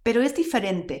 pero es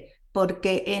diferente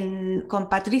porque con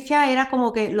Patricia era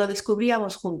como que lo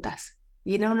descubríamos juntas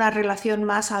y era una relación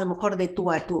más a lo mejor de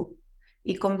tú a tú.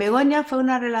 Y con Begoña fue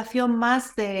una relación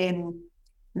más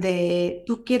de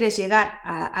tú quieres llegar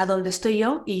a donde estoy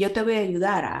yo y yo te voy a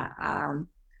ayudar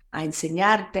a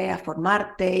enseñarte, a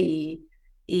formarte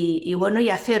y bueno, y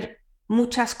hacer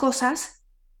muchas cosas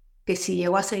que si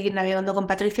llego a seguir navegando con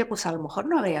Patricia, pues a lo mejor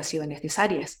no habrían sido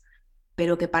necesarias,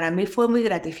 pero que para mí fue muy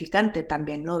gratificante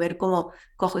también, ¿no? Ver cómo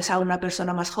coges a una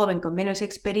persona más joven con menos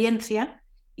experiencia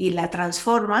y la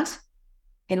transformas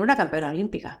en una campeona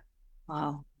olímpica.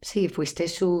 Wow. Sí, fuiste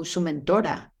su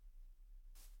mentora.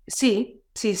 Sí,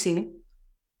 sí, sí,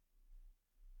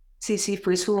 sí, sí,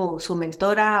 fui su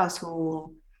mentora,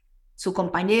 su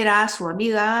compañera, su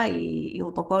amiga y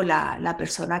un poco la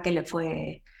persona que le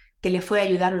fue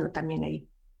ayudando también ahí.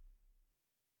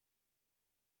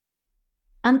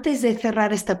 Antes de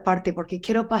cerrar esta parte, porque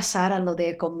quiero pasar a lo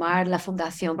de Comar, la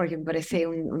fundación, porque me parece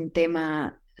un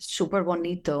tema súper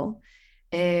bonito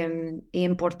e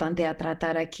importante a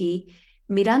tratar aquí.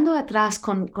 Mirando atrás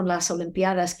con las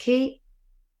Olimpiadas, ¿qué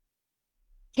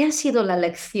ha sido la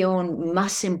lección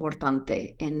más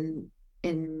importante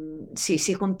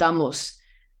si juntamos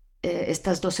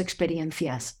estas dos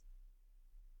experiencias?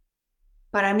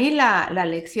 Para mí la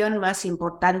lección más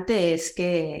importante es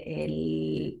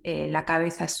que la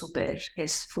cabeza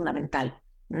es fundamental.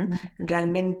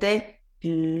 Realmente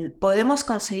podemos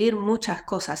conseguir muchas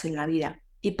cosas en la vida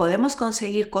y podemos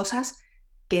conseguir cosas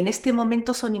que en este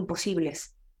momento son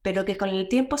imposibles, pero que con el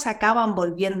tiempo se acaban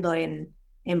volviendo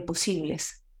en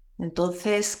posibles.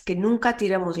 Entonces, que nunca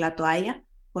tiremos la toalla,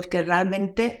 porque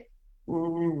realmente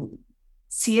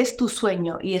si es tu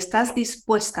sueño y estás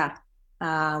dispuesta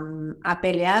a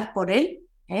pelear por él,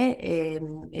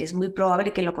 es muy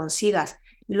probable que lo consigas.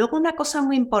 Y luego una cosa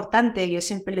muy importante, yo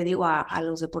siempre le digo a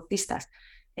los deportistas,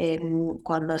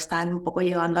 cuando están un poco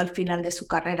llegando al final de su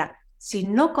carrera, si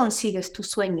no consigues tu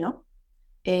sueño,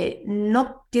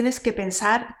 no tienes que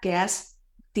pensar que has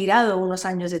tirado unos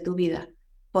años de tu vida,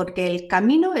 porque el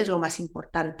camino es lo más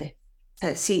importante. O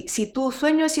sea, si tu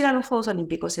sueño es ir a los Juegos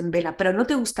Olímpicos en vela, pero no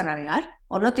te gusta navegar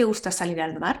o no te gusta salir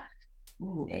al mar,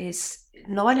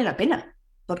 no vale la pena,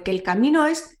 porque el camino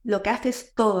es lo que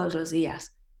haces todos los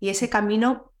días y ese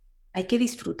camino hay que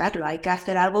disfrutarlo, hay que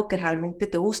hacer algo que realmente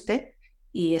te guste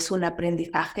y es un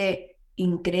aprendizaje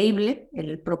increíble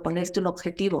el proponerte un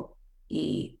objetivo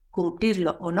y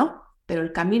cumplirlo o no, pero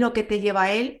el camino que te lleva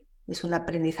a él es un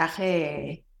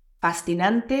aprendizaje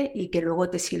fascinante y que luego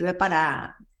te sirve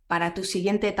para tu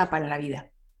siguiente etapa en la vida.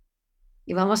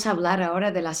 Y vamos a hablar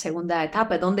ahora de la segunda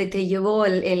etapa, donde te llevó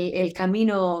el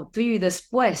camino tuyo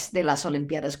después de las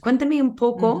Olimpiadas. Cuéntame un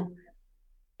poco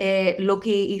lo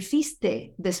que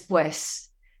hiciste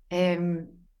después.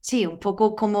 Sí, un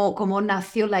poco cómo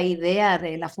nació la idea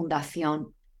de la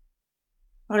fundación.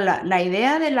 Bueno, la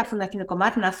idea de la Fundación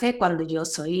Ecomar nace cuando yo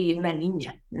soy una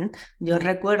niña. Yo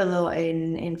recuerdo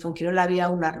en Fungirola había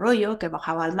un arroyo que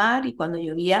bajaba al mar y cuando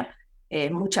llovía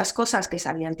muchas cosas que se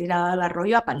habían tirado al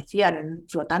arroyo aparecían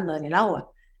flotando en el agua.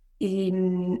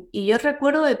 Y yo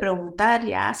recuerdo de preguntar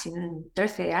ya, sin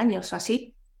 13 años o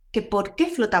así, que por qué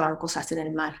flotaban cosas en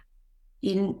el mar.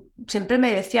 Y siempre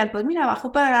me decían, pues mira,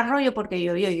 bajó para el arroyo porque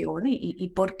llovió. Y digo, bueno, ¿y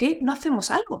por qué no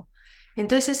hacemos algo?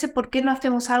 Entonces ese por qué no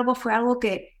hacemos algo fue algo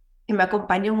que me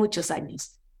acompañó muchos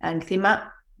años.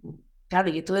 Encima, claro,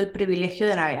 yo tuve el privilegio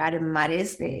de navegar en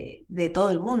mares de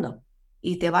todo el mundo.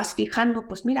 Y te vas fijando,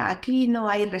 pues mira, aquí no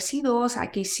hay residuos,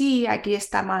 aquí sí, aquí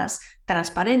está más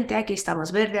transparente, aquí está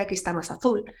más verde, aquí está más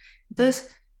azul. Entonces,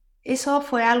 eso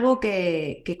fue algo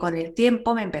que con el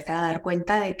tiempo me empecé a dar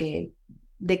cuenta de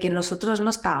que nosotros no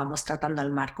estábamos tratando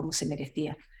al mar como se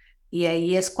merecía. Y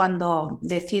ahí es cuando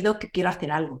decido que quiero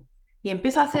hacer algo. Y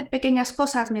empiezo a hacer pequeñas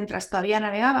cosas mientras todavía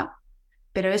navegaba,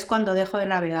 pero es cuando dejo de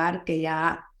navegar que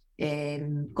ya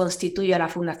constituyo la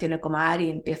Fundación Ecomar y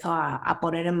empiezo a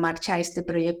poner en marcha este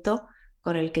proyecto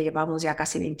con el que llevamos ya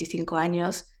casi 25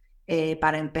 años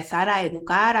para empezar a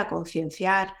educar, a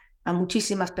concienciar a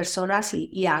muchísimas personas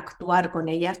y a actuar con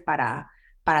ellas para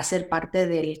ser parte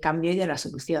del cambio y de la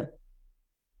solución.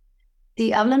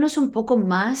 Sí, háblanos un poco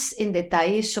más en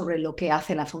detalle sobre lo que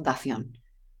hace la fundación.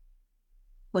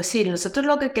 Pues sí, nosotros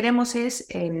lo que queremos es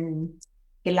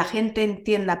que la gente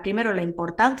entienda primero la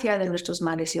importancia de nuestros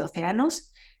mares y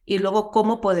océanos y luego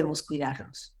cómo podemos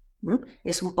cuidarlos.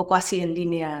 Es un poco así en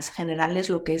líneas generales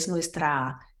lo que es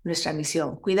nuestra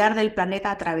misión, cuidar del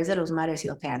planeta a través de los mares y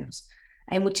océanos.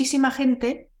 Hay muchísima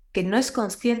gente que no es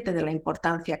consciente de la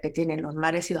importancia que tienen los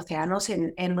mares y océanos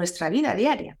en nuestra vida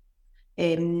diaria.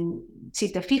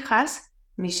 Si te fijas,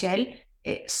 Michelle,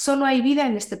 solo hay vida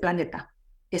en este planeta,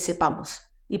 que sepamos.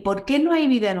 ¿Y por qué no hay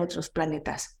vida en otros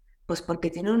planetas? Pues porque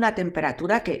tienen una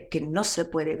temperatura que no se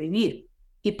puede vivir.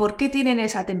 ¿Y por qué tienen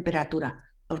esa temperatura?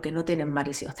 Porque no tienen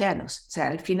mares y océanos. O sea,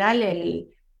 al final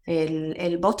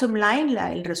el bottom line,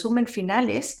 el resumen final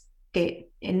es que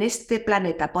en este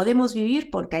planeta podemos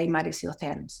vivir porque hay mares y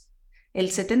océanos. El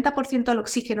 70% del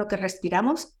oxígeno que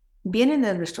respiramos vienen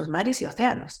de nuestros mares y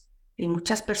océanos. Y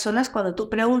muchas personas cuando tú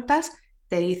preguntas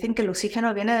te dicen que el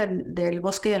oxígeno viene del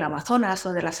bosque del Amazonas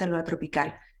o de la selva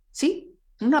tropical. Sí,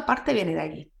 una parte viene de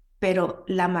allí, pero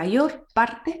la mayor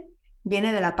parte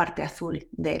viene de la parte azul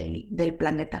del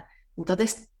planeta.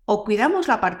 Entonces, o cuidamos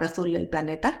la parte azul del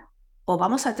planeta o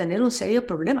vamos a tener un serio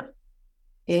problema.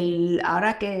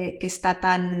 Ahora que está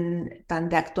tan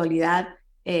de actualidad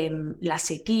la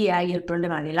sequía y el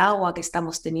problema del agua que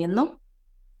estamos teniendo,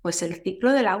 pues el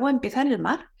ciclo del agua empieza en el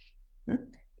mar.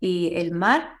 Y el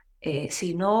mar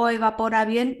si no evapora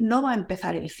bien, no va a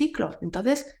empezar el ciclo.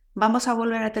 Entonces vamos a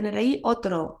volver a tener ahí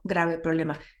otro grave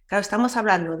problema. Claro, estamos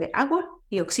hablando de agua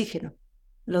y oxígeno,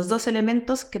 los dos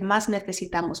elementos que más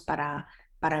necesitamos para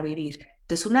vivir.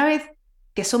 Entonces, una vez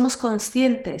que somos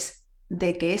conscientes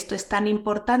de que esto es tan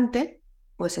importante,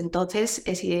 pues entonces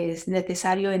es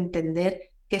necesario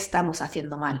entender qué estamos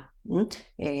haciendo mal.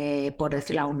 Por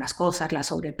decir algunas cosas, la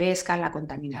sobrepesca, la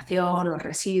contaminación, los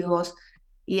residuos.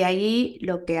 Y ahí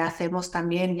lo que hacemos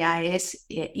también ya es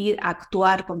ir a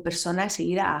actuar con personas e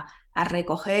ir a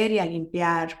recoger y a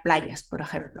limpiar playas, por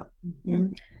ejemplo.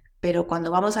 Pero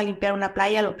cuando vamos a limpiar una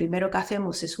playa, lo primero que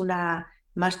hacemos es una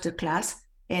masterclass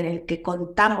en el que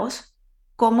contamos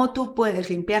cómo tú puedes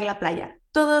limpiar la playa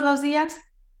todos los días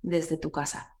desde tu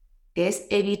casa, que es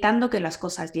evitando que las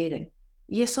cosas lleguen.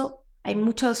 Y eso hay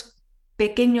muchos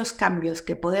pequeños cambios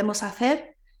que podemos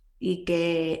hacer y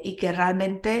que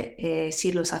realmente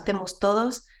si los hacemos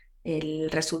todos, el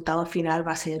resultado final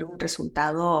va a ser un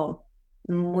resultado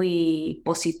muy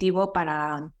positivo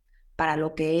para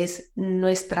lo que es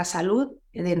nuestra salud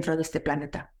dentro de este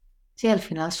planeta. Sí, al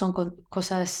final son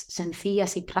cosas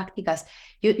sencillas y prácticas.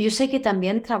 Yo sé que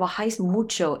también trabajáis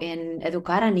mucho en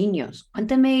educar a niños.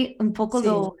 Cuéntame un poco Sí.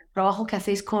 del trabajo que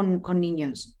hacéis con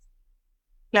niños.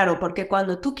 Claro, porque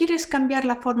cuando tú quieres cambiar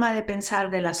la forma de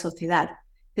pensar de la sociedad,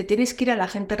 te tienes que ir a la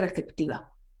gente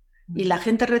receptiva. Y la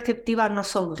gente receptiva no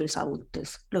somos los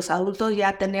adultos. Los adultos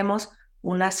ya tenemos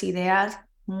unas ideas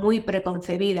muy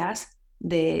preconcebidas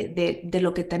de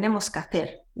lo que tenemos que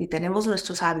hacer y tenemos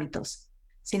nuestros hábitos.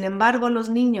 Sin embargo, los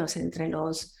niños entre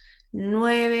los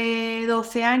 9 y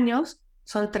 12 años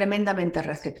son tremendamente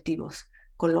receptivos,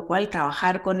 con lo cual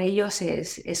trabajar con ellos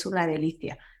es una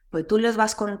delicia. Pues tú les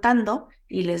vas contando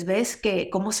y les ves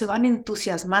cómo se van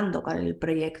entusiasmando con el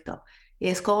proyecto.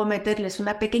 Es como meterles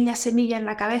una pequeña semilla en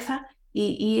la cabeza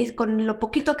y con lo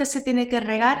poquito que se tiene que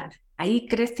regar, ahí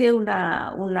crece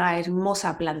una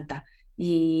hermosa planta.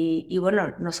 Y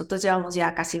bueno, nosotros llevamos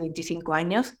ya casi 25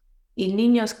 años y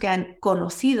niños que han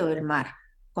conocido el mar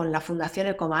con la Fundación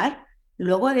Ecomar,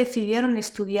 luego decidieron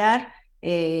estudiar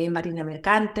marina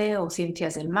mercante o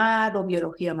ciencias del mar o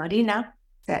biología marina,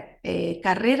 o sea,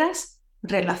 carreras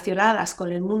relacionadas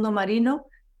con el mundo marino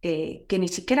que ni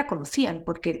siquiera conocían,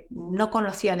 porque no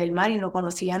conocían el mar y no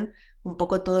conocían un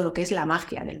poco todo lo que es la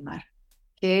magia del mar.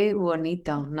 Qué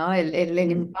bonito, ¿no? El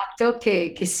impacto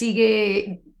que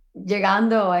sigue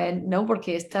llegando, ¿no?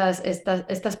 Porque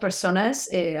estas personas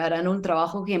harán un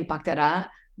trabajo que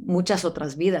impactará muchas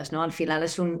otras vidas, ¿no? Al final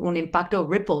es un impacto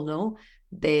ripple, ¿no?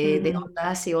 De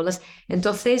ondas y olas.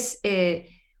 Entonces,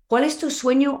 ¿cuál es tu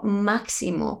sueño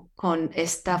máximo con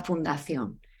esta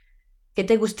fundación? ¿Qué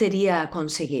te gustaría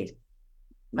conseguir?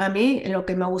 A mí lo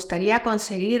que me gustaría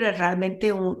conseguir es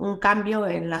realmente un cambio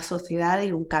en la sociedad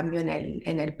y un cambio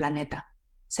en el planeta.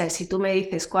 O sea, si tú me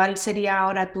dices cuál sería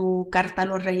ahora tu carta a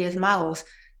los Reyes Magos,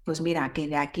 pues mira, que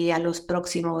de aquí a los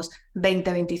próximos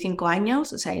 20, 25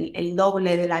 años, o sea, el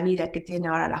doble de la vida que tiene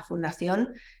ahora la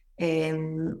Fundación,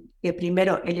 que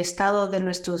primero el estado de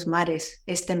nuestros mares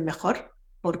esté mejor,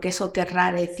 porque eso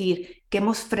querrá decir que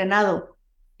hemos frenado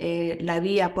la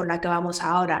vía por la que vamos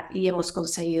ahora y hemos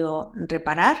conseguido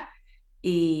reparar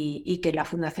y que la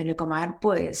Fundación Ecomar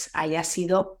pues haya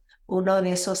sido uno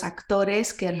de esos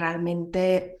actores que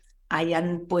realmente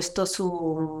hayan puesto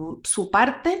su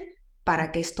parte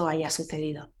para que esto haya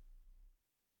sucedido.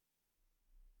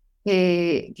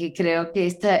 Que creo que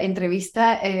esta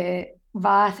entrevista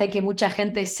va a hacer que mucha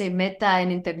gente se meta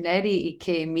en internet y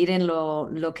que miren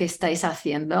lo que estáis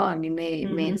haciendo. A mí me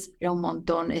inspira un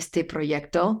montón este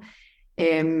proyecto.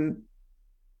 Em,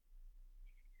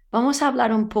 Vamos a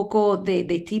hablar un poco de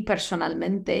ti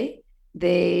personalmente,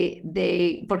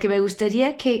 porque me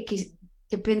gustaría que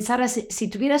pensaras, si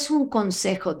tuvieras un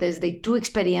consejo desde tu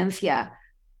experiencia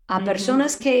a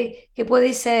personas que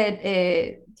puede ser,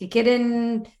 que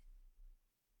quieren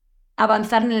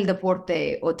avanzar en el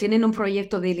deporte o tienen un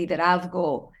proyecto de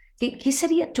liderazgo, ¿qué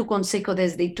sería tu consejo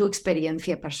desde tu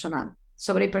experiencia personal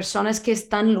sobre personas que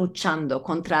están luchando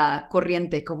contra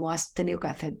corriente como has tenido que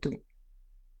hacer tú?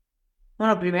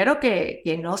 Bueno, primero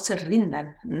que no se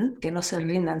rindan, que no se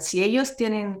rindan. Si ellos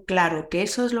tienen claro que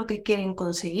eso es lo que quieren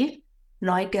conseguir,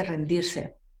 no hay que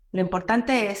rendirse. Lo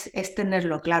importante es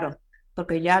tenerlo claro,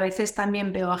 porque yo a veces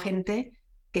también veo a gente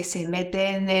que se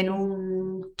meten en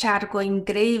un charco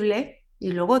increíble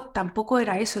y luego tampoco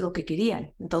era eso lo que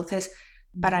querían. Entonces,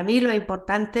 para mí lo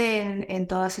importante en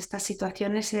todas estas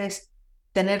situaciones es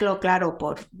tenerlo claro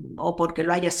o porque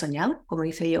lo hayas soñado, como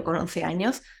hice yo con 11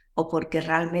 años, o porque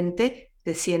realmente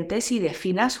te sientes y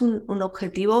definas un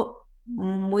objetivo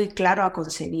muy claro a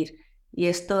conseguir. y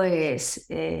esto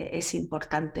es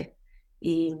importante.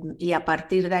 Y a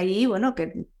partir de ahí, bueno,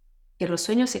 que los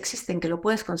sueños existen, que lo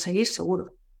puedes conseguir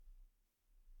seguro.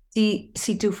 Si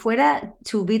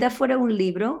tu vida fuera un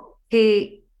libro,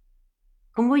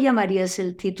 ¿cómo llamarías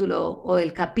el título o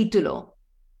el capítulo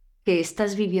que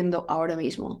estás viviendo ahora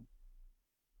mismo?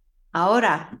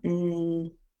 Ahora,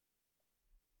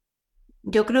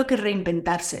 yo creo que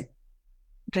reinventarse.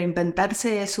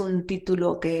 Reinventarse es un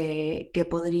título que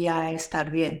podría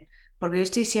estar bien, porque yo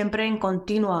estoy siempre en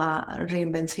continua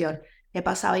reinvención. He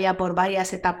pasado ya por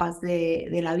varias etapas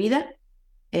de la vida.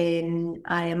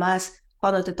 Además,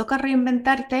 cuando te toca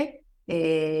reinventarte,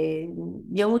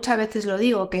 yo muchas veces lo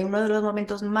digo, que uno de los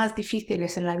momentos más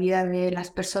difíciles en la vida de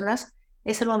las personas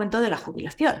es el momento de la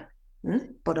jubilación,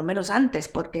 por lo menos antes,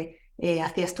 porque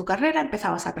hacías tu carrera,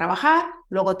 empezabas a trabajar,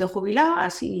 luego te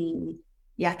jubilabas y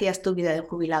hacías tu vida de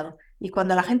jubilado. Y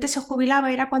cuando la gente se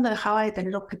jubilaba era cuando dejaba de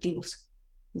tener objetivos.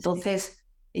 Entonces,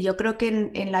 yo creo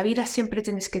que en la vida siempre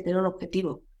tienes que tener un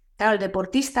objetivo. Claro, el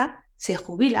deportista se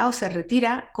jubila o se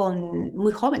retira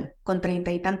muy joven, con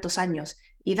 30 y tantos años,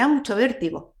 y da mucho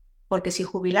vértigo, porque si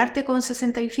jubilarte con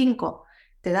 65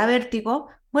 te da vértigo,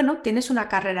 bueno, tienes una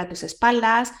carrera a tus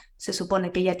espaldas, se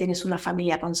supone que ya tienes una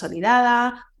familia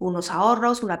consolidada, unos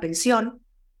ahorros, una pensión,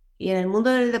 y en el mundo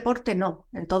del deporte no.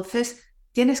 Entonces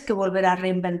tienes que volver a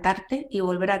reinventarte y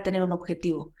volver a tener un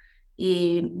objetivo.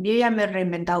 Y yo ya me he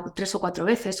reinventado 3 o 4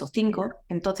 veces o 5,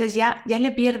 entonces ya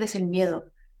le pierdes el miedo.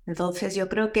 Entonces yo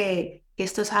creo que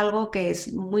esto es algo que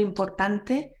es muy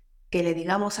importante que le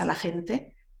digamos a la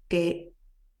gente que,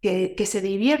 que se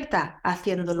divierta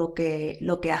haciendo lo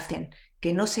que hacen,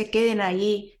 que no se queden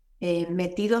allí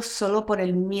metidos solo por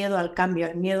el miedo al cambio,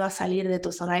 el miedo a salir de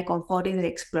tu zona de confort y de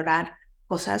explorar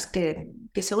cosas que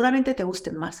seguramente te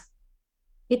gusten más.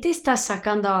 ¿Qué te estás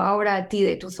sacando ahora a ti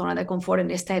de tu zona de confort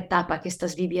en esta etapa que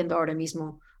estás viviendo ahora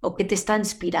mismo? ¿O qué te está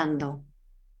inspirando?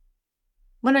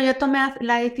 Bueno, yo tomé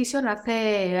la decisión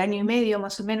hace año y medio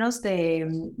más o menos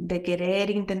de querer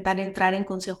intentar entrar en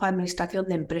consejo de administración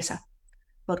de empresa,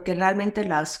 porque realmente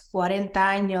los 40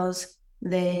 años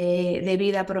de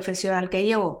vida profesional que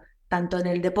llevo, tanto en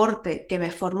el deporte que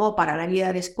me formó para la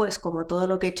vida después, como todo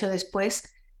lo que he hecho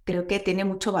después, creo que tiene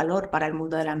mucho valor para el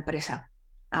mundo de la empresa.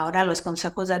 Ahora los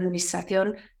consejos de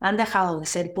administración han dejado de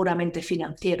ser puramente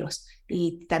financieros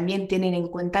y también tienen en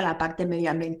cuenta la parte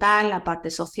medioambiental, la parte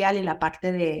social y la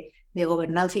parte de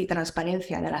gobernanza y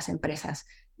transparencia de las empresas.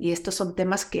 Y estos son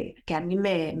temas que a mí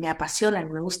me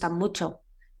apasionan, me gustan mucho.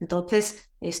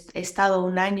 Entonces, he estado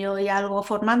un año y algo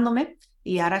formándome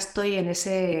y ahora estoy en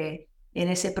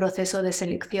ese proceso de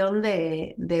selección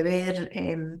de ver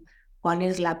cuál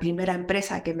es la primera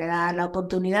empresa que me da la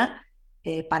oportunidad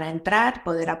para entrar,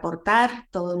 poder aportar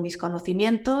todos mis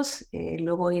conocimientos,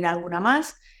 luego ir a alguna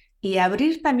más y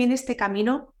abrir también este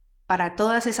camino para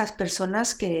todas esas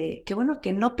personas bueno,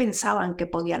 que no pensaban que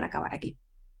podían acabar aquí.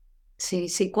 Sí,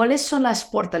 sí. ¿Cuáles son las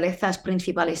fortalezas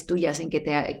principales tuyas en que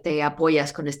te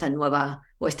apoyas con esta nueva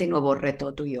o este nuevo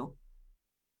reto tuyo?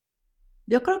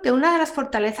 Yo creo que una de las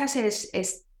fortalezas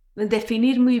es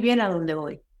definir muy bien a dónde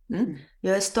voy.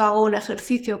 Yo esto hago un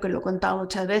ejercicio que lo he contado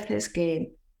muchas veces,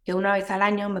 que una vez al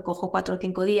año me cojo 4 o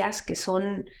 5 días, que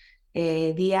son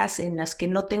días en los que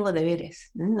no tengo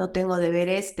deberes. No tengo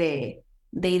deberes de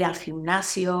ir al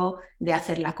gimnasio, de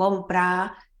hacer la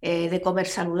compra, de comer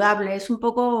saludable. Es un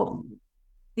poco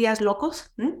días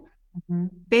locos.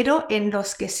 Pero en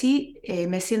los que sí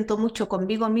me siento mucho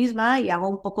conmigo misma y hago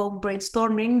un poco un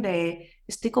brainstorming de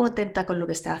estoy contenta con lo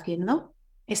que estoy haciendo,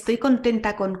 estoy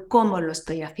contenta con cómo lo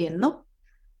estoy haciendo.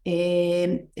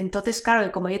 Entonces,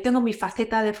 claro, como yo tengo mi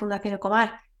faceta de Fundación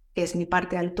Ecomar, que es mi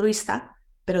parte altruista,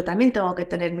 pero también tengo que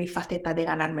tener mi faceta de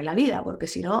ganarme la vida, porque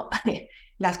si no,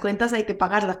 las cuentas hay que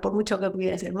pagarlas por mucho que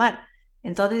pudiera ser mal.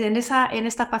 Entonces, en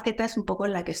esta faceta es un poco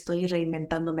en la que estoy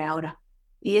reinventándome ahora.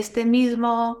 Y este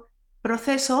mismo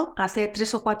proceso, hace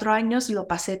 3 o 4 años, lo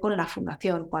pasé con la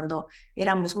fundación, cuando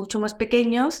éramos mucho más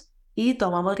pequeños y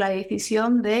tomamos la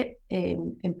decisión de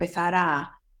empezar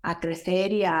a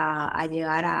crecer y a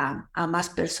llegar a más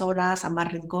personas, a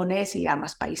más rincones y a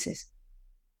más países.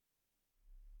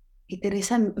 Y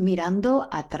Teresa, mirando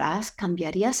atrás,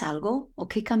 ¿cambiarías algo? ¿O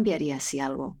qué cambiarías si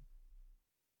algo?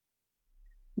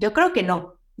 Yo creo que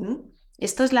no.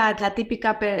 Esto es la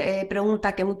típica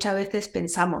pregunta que muchas veces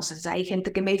pensamos. O sea, hay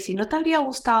gente que me dice, ¿no te habría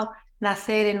gustado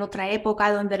nacer en otra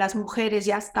época donde las mujeres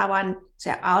ya estaban? O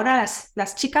sea, ahora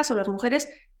las chicas o las mujeres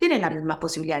tienen las mismas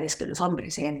posibilidades que los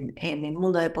hombres en el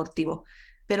mundo deportivo.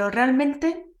 Pero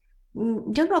realmente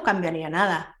yo no cambiaría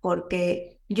nada,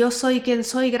 porque yo soy quien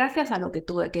soy gracias a lo que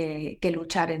tuve que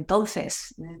luchar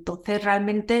entonces. Entonces,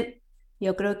 realmente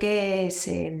yo creo que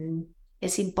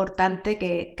es importante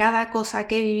que cada cosa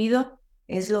que he vivido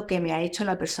es lo que me ha hecho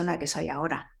la persona que soy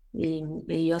ahora. Y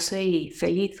yo soy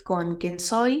feliz con quien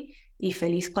soy y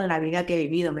feliz con la vida que he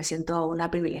vivido. Me siento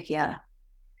una privilegiada.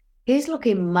 ¿Qué es lo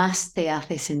que más te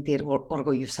hace sentir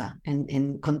orgullosa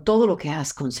con todo lo que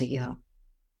has conseguido?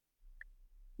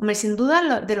 Hombre, sin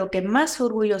duda de lo que más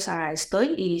orgullosa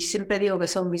estoy, y siempre digo que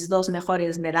son mis dos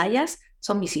mejores medallas,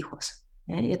 son mis hijos.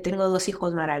 Yo tengo dos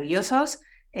hijos maravillosos,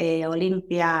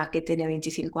 Olimpia que tiene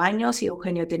 25 años y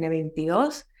Eugenio tiene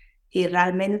 22, y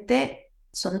realmente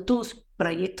son tus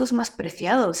proyectos más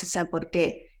preciados, o sea,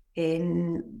 porque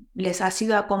les has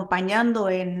ido acompañando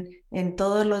en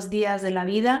todos los días de la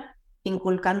vida,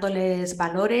 inculcándoles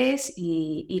valores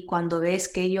y cuando ves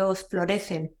que ellos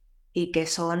florecen y que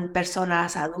son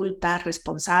personas adultas,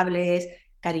 responsables,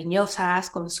 cariñosas,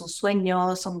 con sus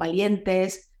sueños, son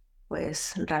valientes,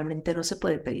 pues realmente no se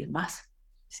puede pedir más.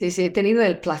 Sí, sí, he tenido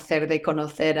el placer de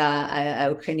conocer a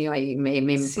Eugenio y me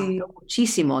impactó Sí.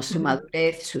 muchísimo su Ujú.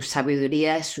 madurez, su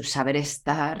sabiduría, su saber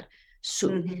estar.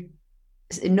 Ujú.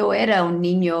 No era un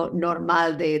niño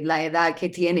normal de la edad que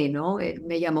tiene, ¿no?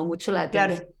 Me llamó mucho la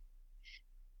atención.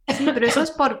 Claro. Sí, pero eso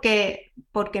es porque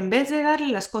en vez de darle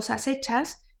las cosas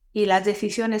hechas y las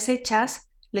decisiones hechas,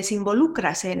 les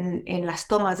involucras en las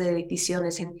tomas de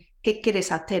decisiones, en qué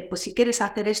quieres hacer. Pues si quieres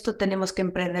hacer esto, tenemos que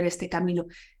emprender este camino.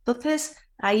 Entonces,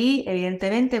 ahí,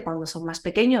 evidentemente, cuando son más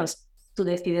pequeños, tú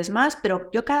decides más, pero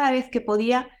yo cada vez que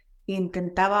podía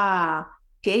intentaba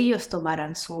que ellos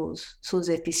tomaran sus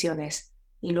decisiones.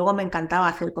 Y luego me encantaba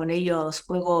hacer con ellos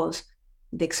juegos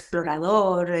de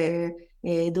explorador.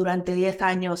 Durante 10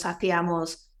 años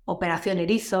hacíamos Operación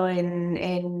Erizo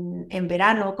en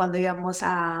verano cuando íbamos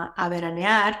a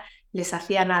veranear, les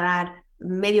hacía nadar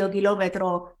medio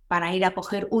kilómetro para ir a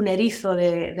coger un erizo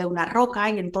de una roca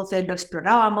y entonces lo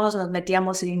explorábamos, nos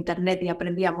metíamos en internet y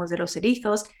aprendíamos de los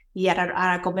erizos y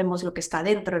ahora comemos lo que está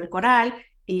dentro del coral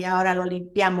y ahora lo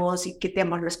limpiamos y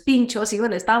quitamos los pinchos y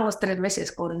bueno, estábamos 3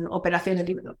 meses con Operación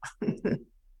Erizo.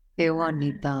 Qué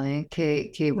bonito, ¿eh?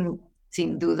 Que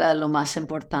sin duda lo más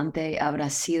importante habrá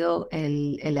sido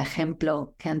el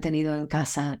ejemplo que han tenido en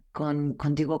casa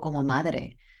contigo como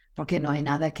madre, porque no hay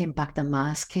nada que impacta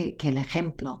más que el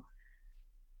ejemplo.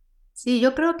 Sí,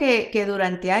 yo creo que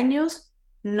durante años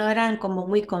no eran como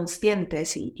muy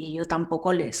conscientes y yo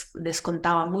tampoco les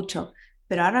contaba mucho,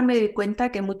 pero ahora me doy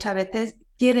cuenta que muchas veces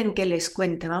quieren que les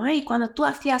cuente, mamá, y cuando tú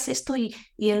hacías esto y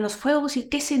en los fuegos, ¿y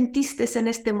qué sentiste en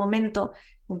este momento?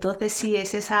 Entonces sí,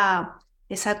 es esa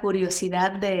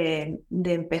curiosidad de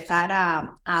empezar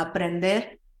a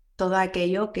aprender todo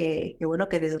aquello bueno,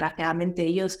 que desgraciadamente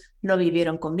ellos no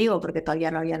vivieron conmigo porque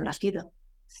todavía no habían nacido.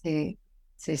 Sí,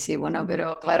 sí, sí, bueno,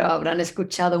 pero claro, habrán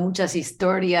escuchado muchas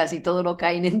historias y todo lo que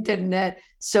hay en internet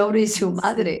sobre su Sí.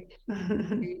 madre.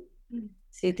 Sí,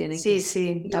 sí, tienen que Sí, ser sí, muy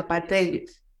orgullosos. aparte,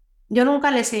 yo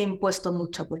nunca les he impuesto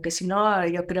mucho, porque si no,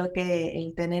 yo creo que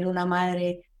el tener una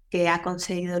madre que ha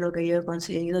conseguido lo que yo he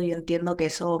conseguido, yo entiendo que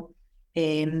eso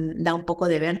da un poco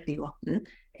de vértigo.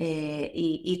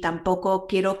 Y tampoco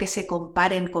quiero que se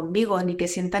comparen conmigo ni que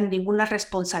sientan ninguna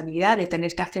responsabilidad de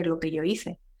tener que hacer lo que yo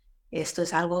hice. Esto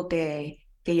es algo que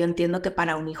yo entiendo que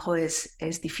para un hijo es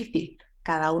difícil.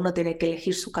 Cada uno tiene que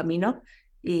elegir su camino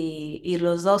y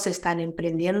los dos están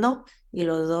emprendiendo y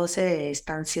los dos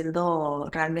están siendo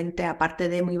realmente, aparte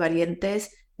de muy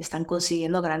valientes, están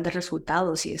consiguiendo grandes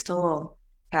resultados y esto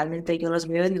realmente yo los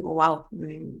veo y digo, wow,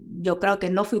 yo creo que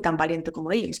no fui tan valiente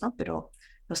como ellos, ¿no? Pero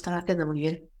lo están haciendo muy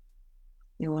bien.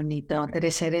 Qué bonito.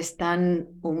 Teresa, eres tan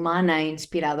humana,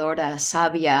 inspiradora,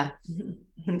 sabia,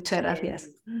 Muchas eh, gracias.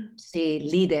 sí,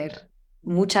 líder.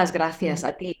 Muchas gracias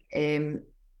a ti.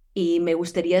 Y me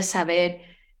gustaría saber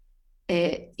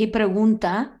qué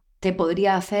pregunta te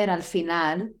podría hacer al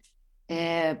final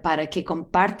para que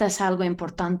compartas algo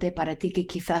importante para ti que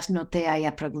quizás no te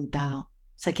haya preguntado.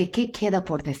 O sea, ¿qué queda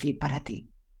por decir para ti?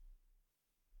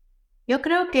 Yo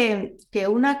creo que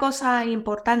una cosa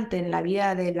importante en la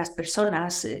vida de las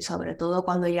personas, sobre todo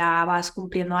cuando ya vas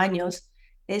cumpliendo años,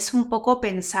 es un poco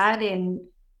pensar en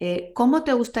cómo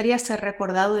te gustaría ser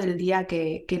recordado el día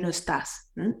que no estás.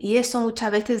 Y eso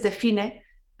muchas veces define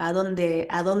a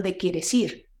dónde quieres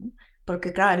ir.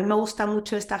 Porque claro, a mí me gusta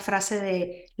mucho esta frase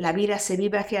de la vida se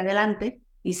vive hacia adelante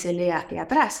y se lee hacia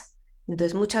atrás.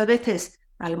 Entonces muchas veces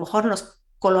a lo mejor nos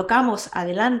colocamos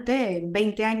adelante,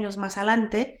 20 años más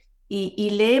adelante, y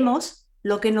leemos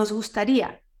lo que nos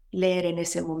gustaría leer en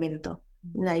ese momento.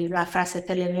 Hay una frase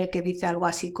célebre que dice algo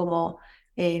así como,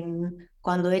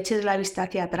 cuando eches la vista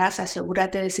hacia atrás,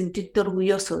 asegúrate de sentirte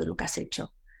orgulloso de lo que has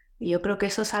hecho. Y yo creo que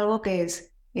eso es algo que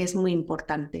es muy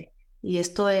importante. Y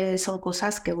esto son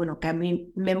cosas que, bueno, que a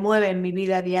mí me mueven en mi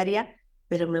vida diaria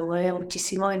pero me mueve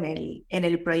muchísimo en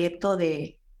el proyecto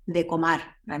de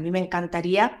Comar. A mí me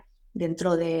encantaría,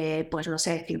 dentro de, pues no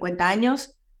sé, 50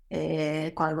 años,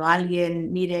 cuando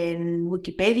alguien mire en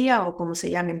Wikipedia o como se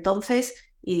llame entonces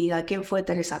y diga quién fue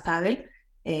Theresa Zabell,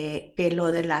 que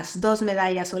lo de las 2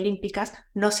 medallas olímpicas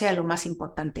no sea lo más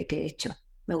importante que he hecho.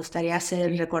 Me gustaría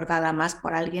ser recordada más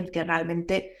por alguien que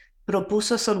realmente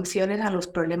propuso soluciones a los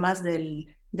problemas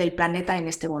del planeta en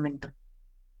este momento.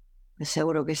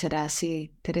 Seguro que será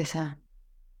así, Teresa.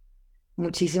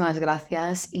 Muchísimas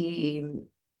gracias y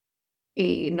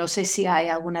no sé si hay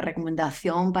alguna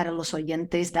recomendación para los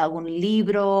oyentes de algún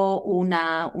libro,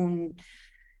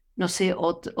 no sé,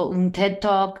 o un TED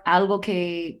Talk, algo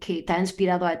que te ha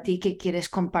inspirado a ti, que quieres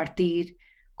compartir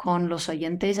con los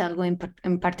oyentes, algo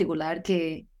en particular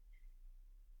que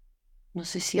no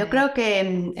sé si Yo hay. creo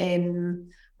que,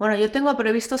 bueno, yo tengo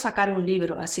previsto sacar un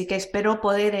libro, así que espero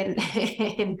poder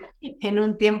en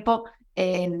un tiempo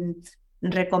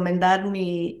recomendar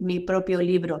mi propio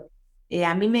libro.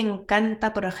 A mí me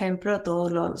encanta, por ejemplo,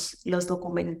 todos los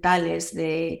documentales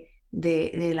de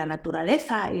la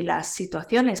naturaleza y las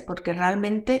situaciones, porque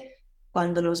realmente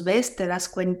cuando los ves te das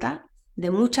cuenta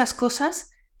de muchas cosas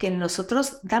que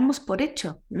nosotros damos por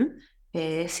hecho.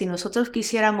 Si nosotros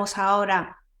quisiéramos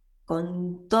ahora,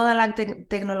 con toda la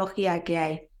tecnología que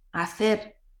hay,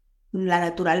 hacer la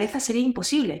naturaleza sería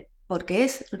imposible, porque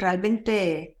es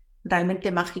realmente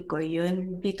mágico. Y yo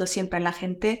invito siempre a la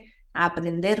gente a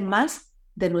aprender más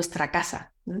de nuestra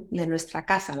casa,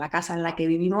 la casa en la que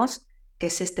vivimos, que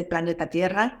es este planeta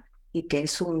Tierra, y que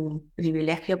es un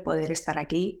privilegio poder estar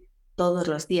aquí todos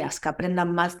los días, que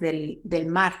aprendan más del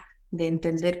mar, de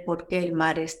entender por qué el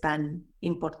mar es tan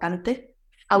importante.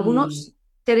 Algunos,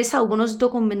 Teresa, algunos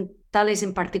documentales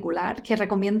en particular que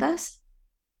recomiendas.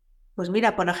 Pues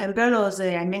mira, por ejemplo, a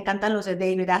mí me encantan los de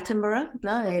David Attenborough,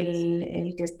 ¿no?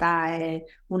 El que está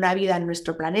Una vida en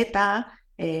nuestro planeta,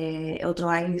 otro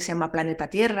ahí se llama Planeta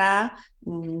Tierra,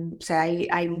 o sea,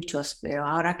 hay muchos, pero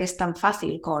ahora que es tan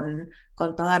fácil con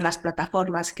todas las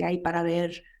plataformas que hay para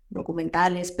ver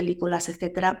documentales, películas,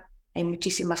 etcétera, hay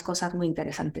muchísimas cosas muy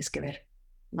interesantes que ver.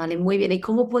 Vale, muy bien. ¿Y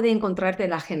cómo puede encontrarte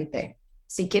la gente?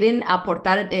 Si quieren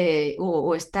aportar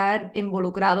o estar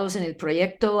involucrados en el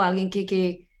proyecto, alguien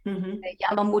que me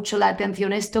llama mucho la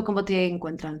atención esto, ¿cómo te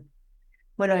encuentran?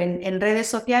 Bueno, en redes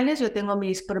sociales yo tengo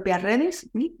mis propias redes,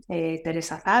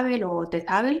 Theresa Zabell o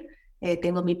Zabell.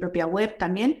 Tengo mi propia web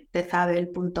también,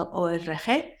 zabell.org,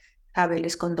 Zabell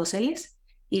es con 2 L's.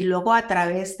 Y luego a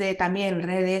través de también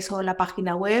redes o la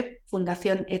página web,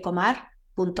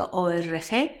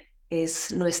 fundacionecomar.org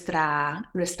es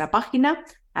nuestra página.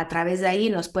 A través de ahí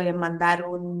nos pueden mandar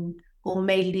un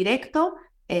mail directo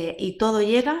y todo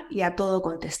llega y a todo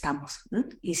contestamos.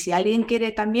 Y si alguien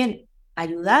quiere también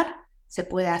ayudar, se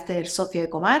puede hacer socio de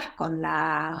Comar con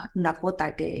una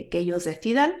cuota que ellos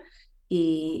decidan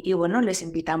y bueno, les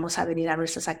invitamos a venir a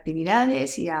nuestras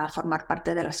actividades y a formar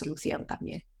parte de la solución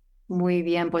también. Muy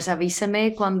bien, pues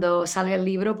avísame cuando salga el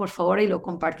libro, por favor, y lo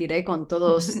compartiré con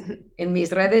todos en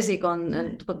mis redes y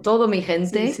con toda mi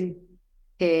gente. Sí, sí.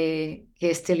 Que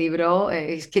este libro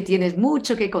es que tienes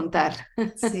mucho que contar.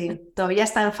 Sí, todavía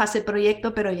está en fase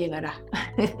proyecto, pero llegará.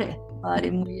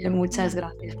 Vale, muy bien, muchas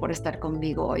gracias por estar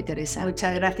conmigo hoy, Teresa.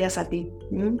 Muchas gracias a ti.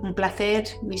 Un placer,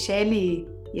 Michelle, y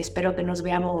espero que nos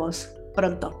veamos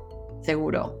pronto.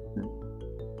 Seguro.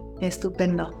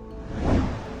 Estupendo.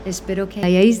 Espero que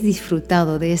hayáis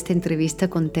disfrutado de esta entrevista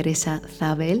con Theresa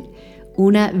Zabell,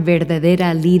 una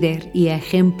verdadera líder y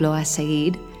ejemplo a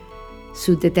seguir.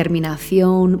 Su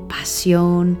determinación,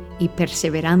 pasión y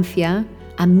perseverancia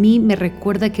a mí me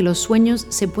recuerda que los sueños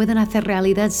se pueden hacer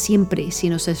realidad siempre si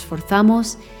nos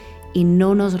esforzamos y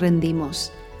no nos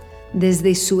rendimos.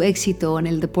 Desde su éxito en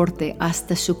el deporte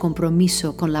hasta su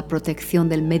compromiso con la protección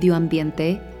del medio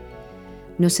ambiente,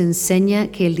 nos enseña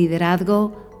que el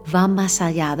liderazgo va más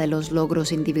allá de los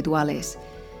logros individuales,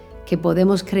 que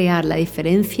podemos crear la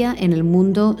diferencia en el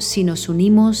mundo si nos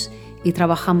unimos y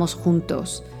trabajamos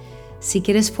juntos. Si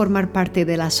quieres formar parte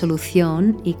de la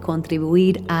solución y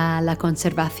contribuir a la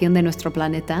conservación de nuestro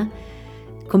planeta,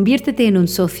 conviértete en un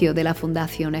socio de la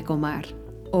Fundación Ecomar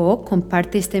o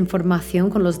comparte esta información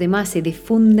con los demás y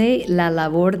difunde la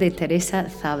labor de Theresa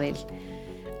Zabell.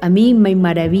 A mí me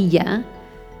maravilla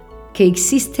que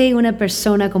existe una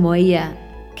persona como ella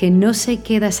que no se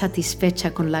queda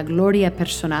satisfecha con la gloria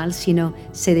personal, sino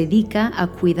se dedica a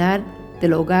cuidar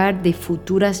del hogar de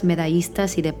futuras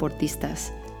medallistas y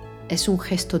deportistas. Es un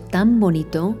gesto tan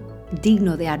bonito,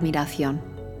 digno de admiración.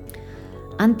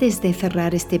 Antes de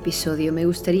cerrar este episodio, me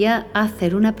gustaría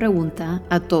hacer una pregunta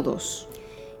a todos.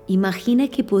 Imagina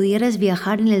que pudieras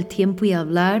viajar en el tiempo y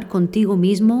hablar contigo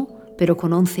mismo, pero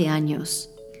con 11 años.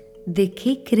 ¿De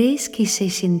qué crees que se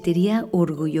sentiría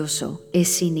orgulloso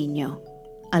ese niño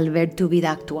al ver tu vida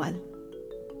actual?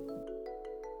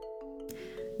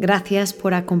 Gracias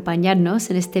por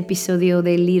acompañarnos en este episodio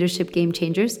de Leadership Game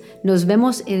Changers. Nos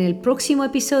vemos en el próximo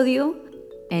episodio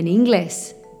en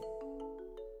inglés.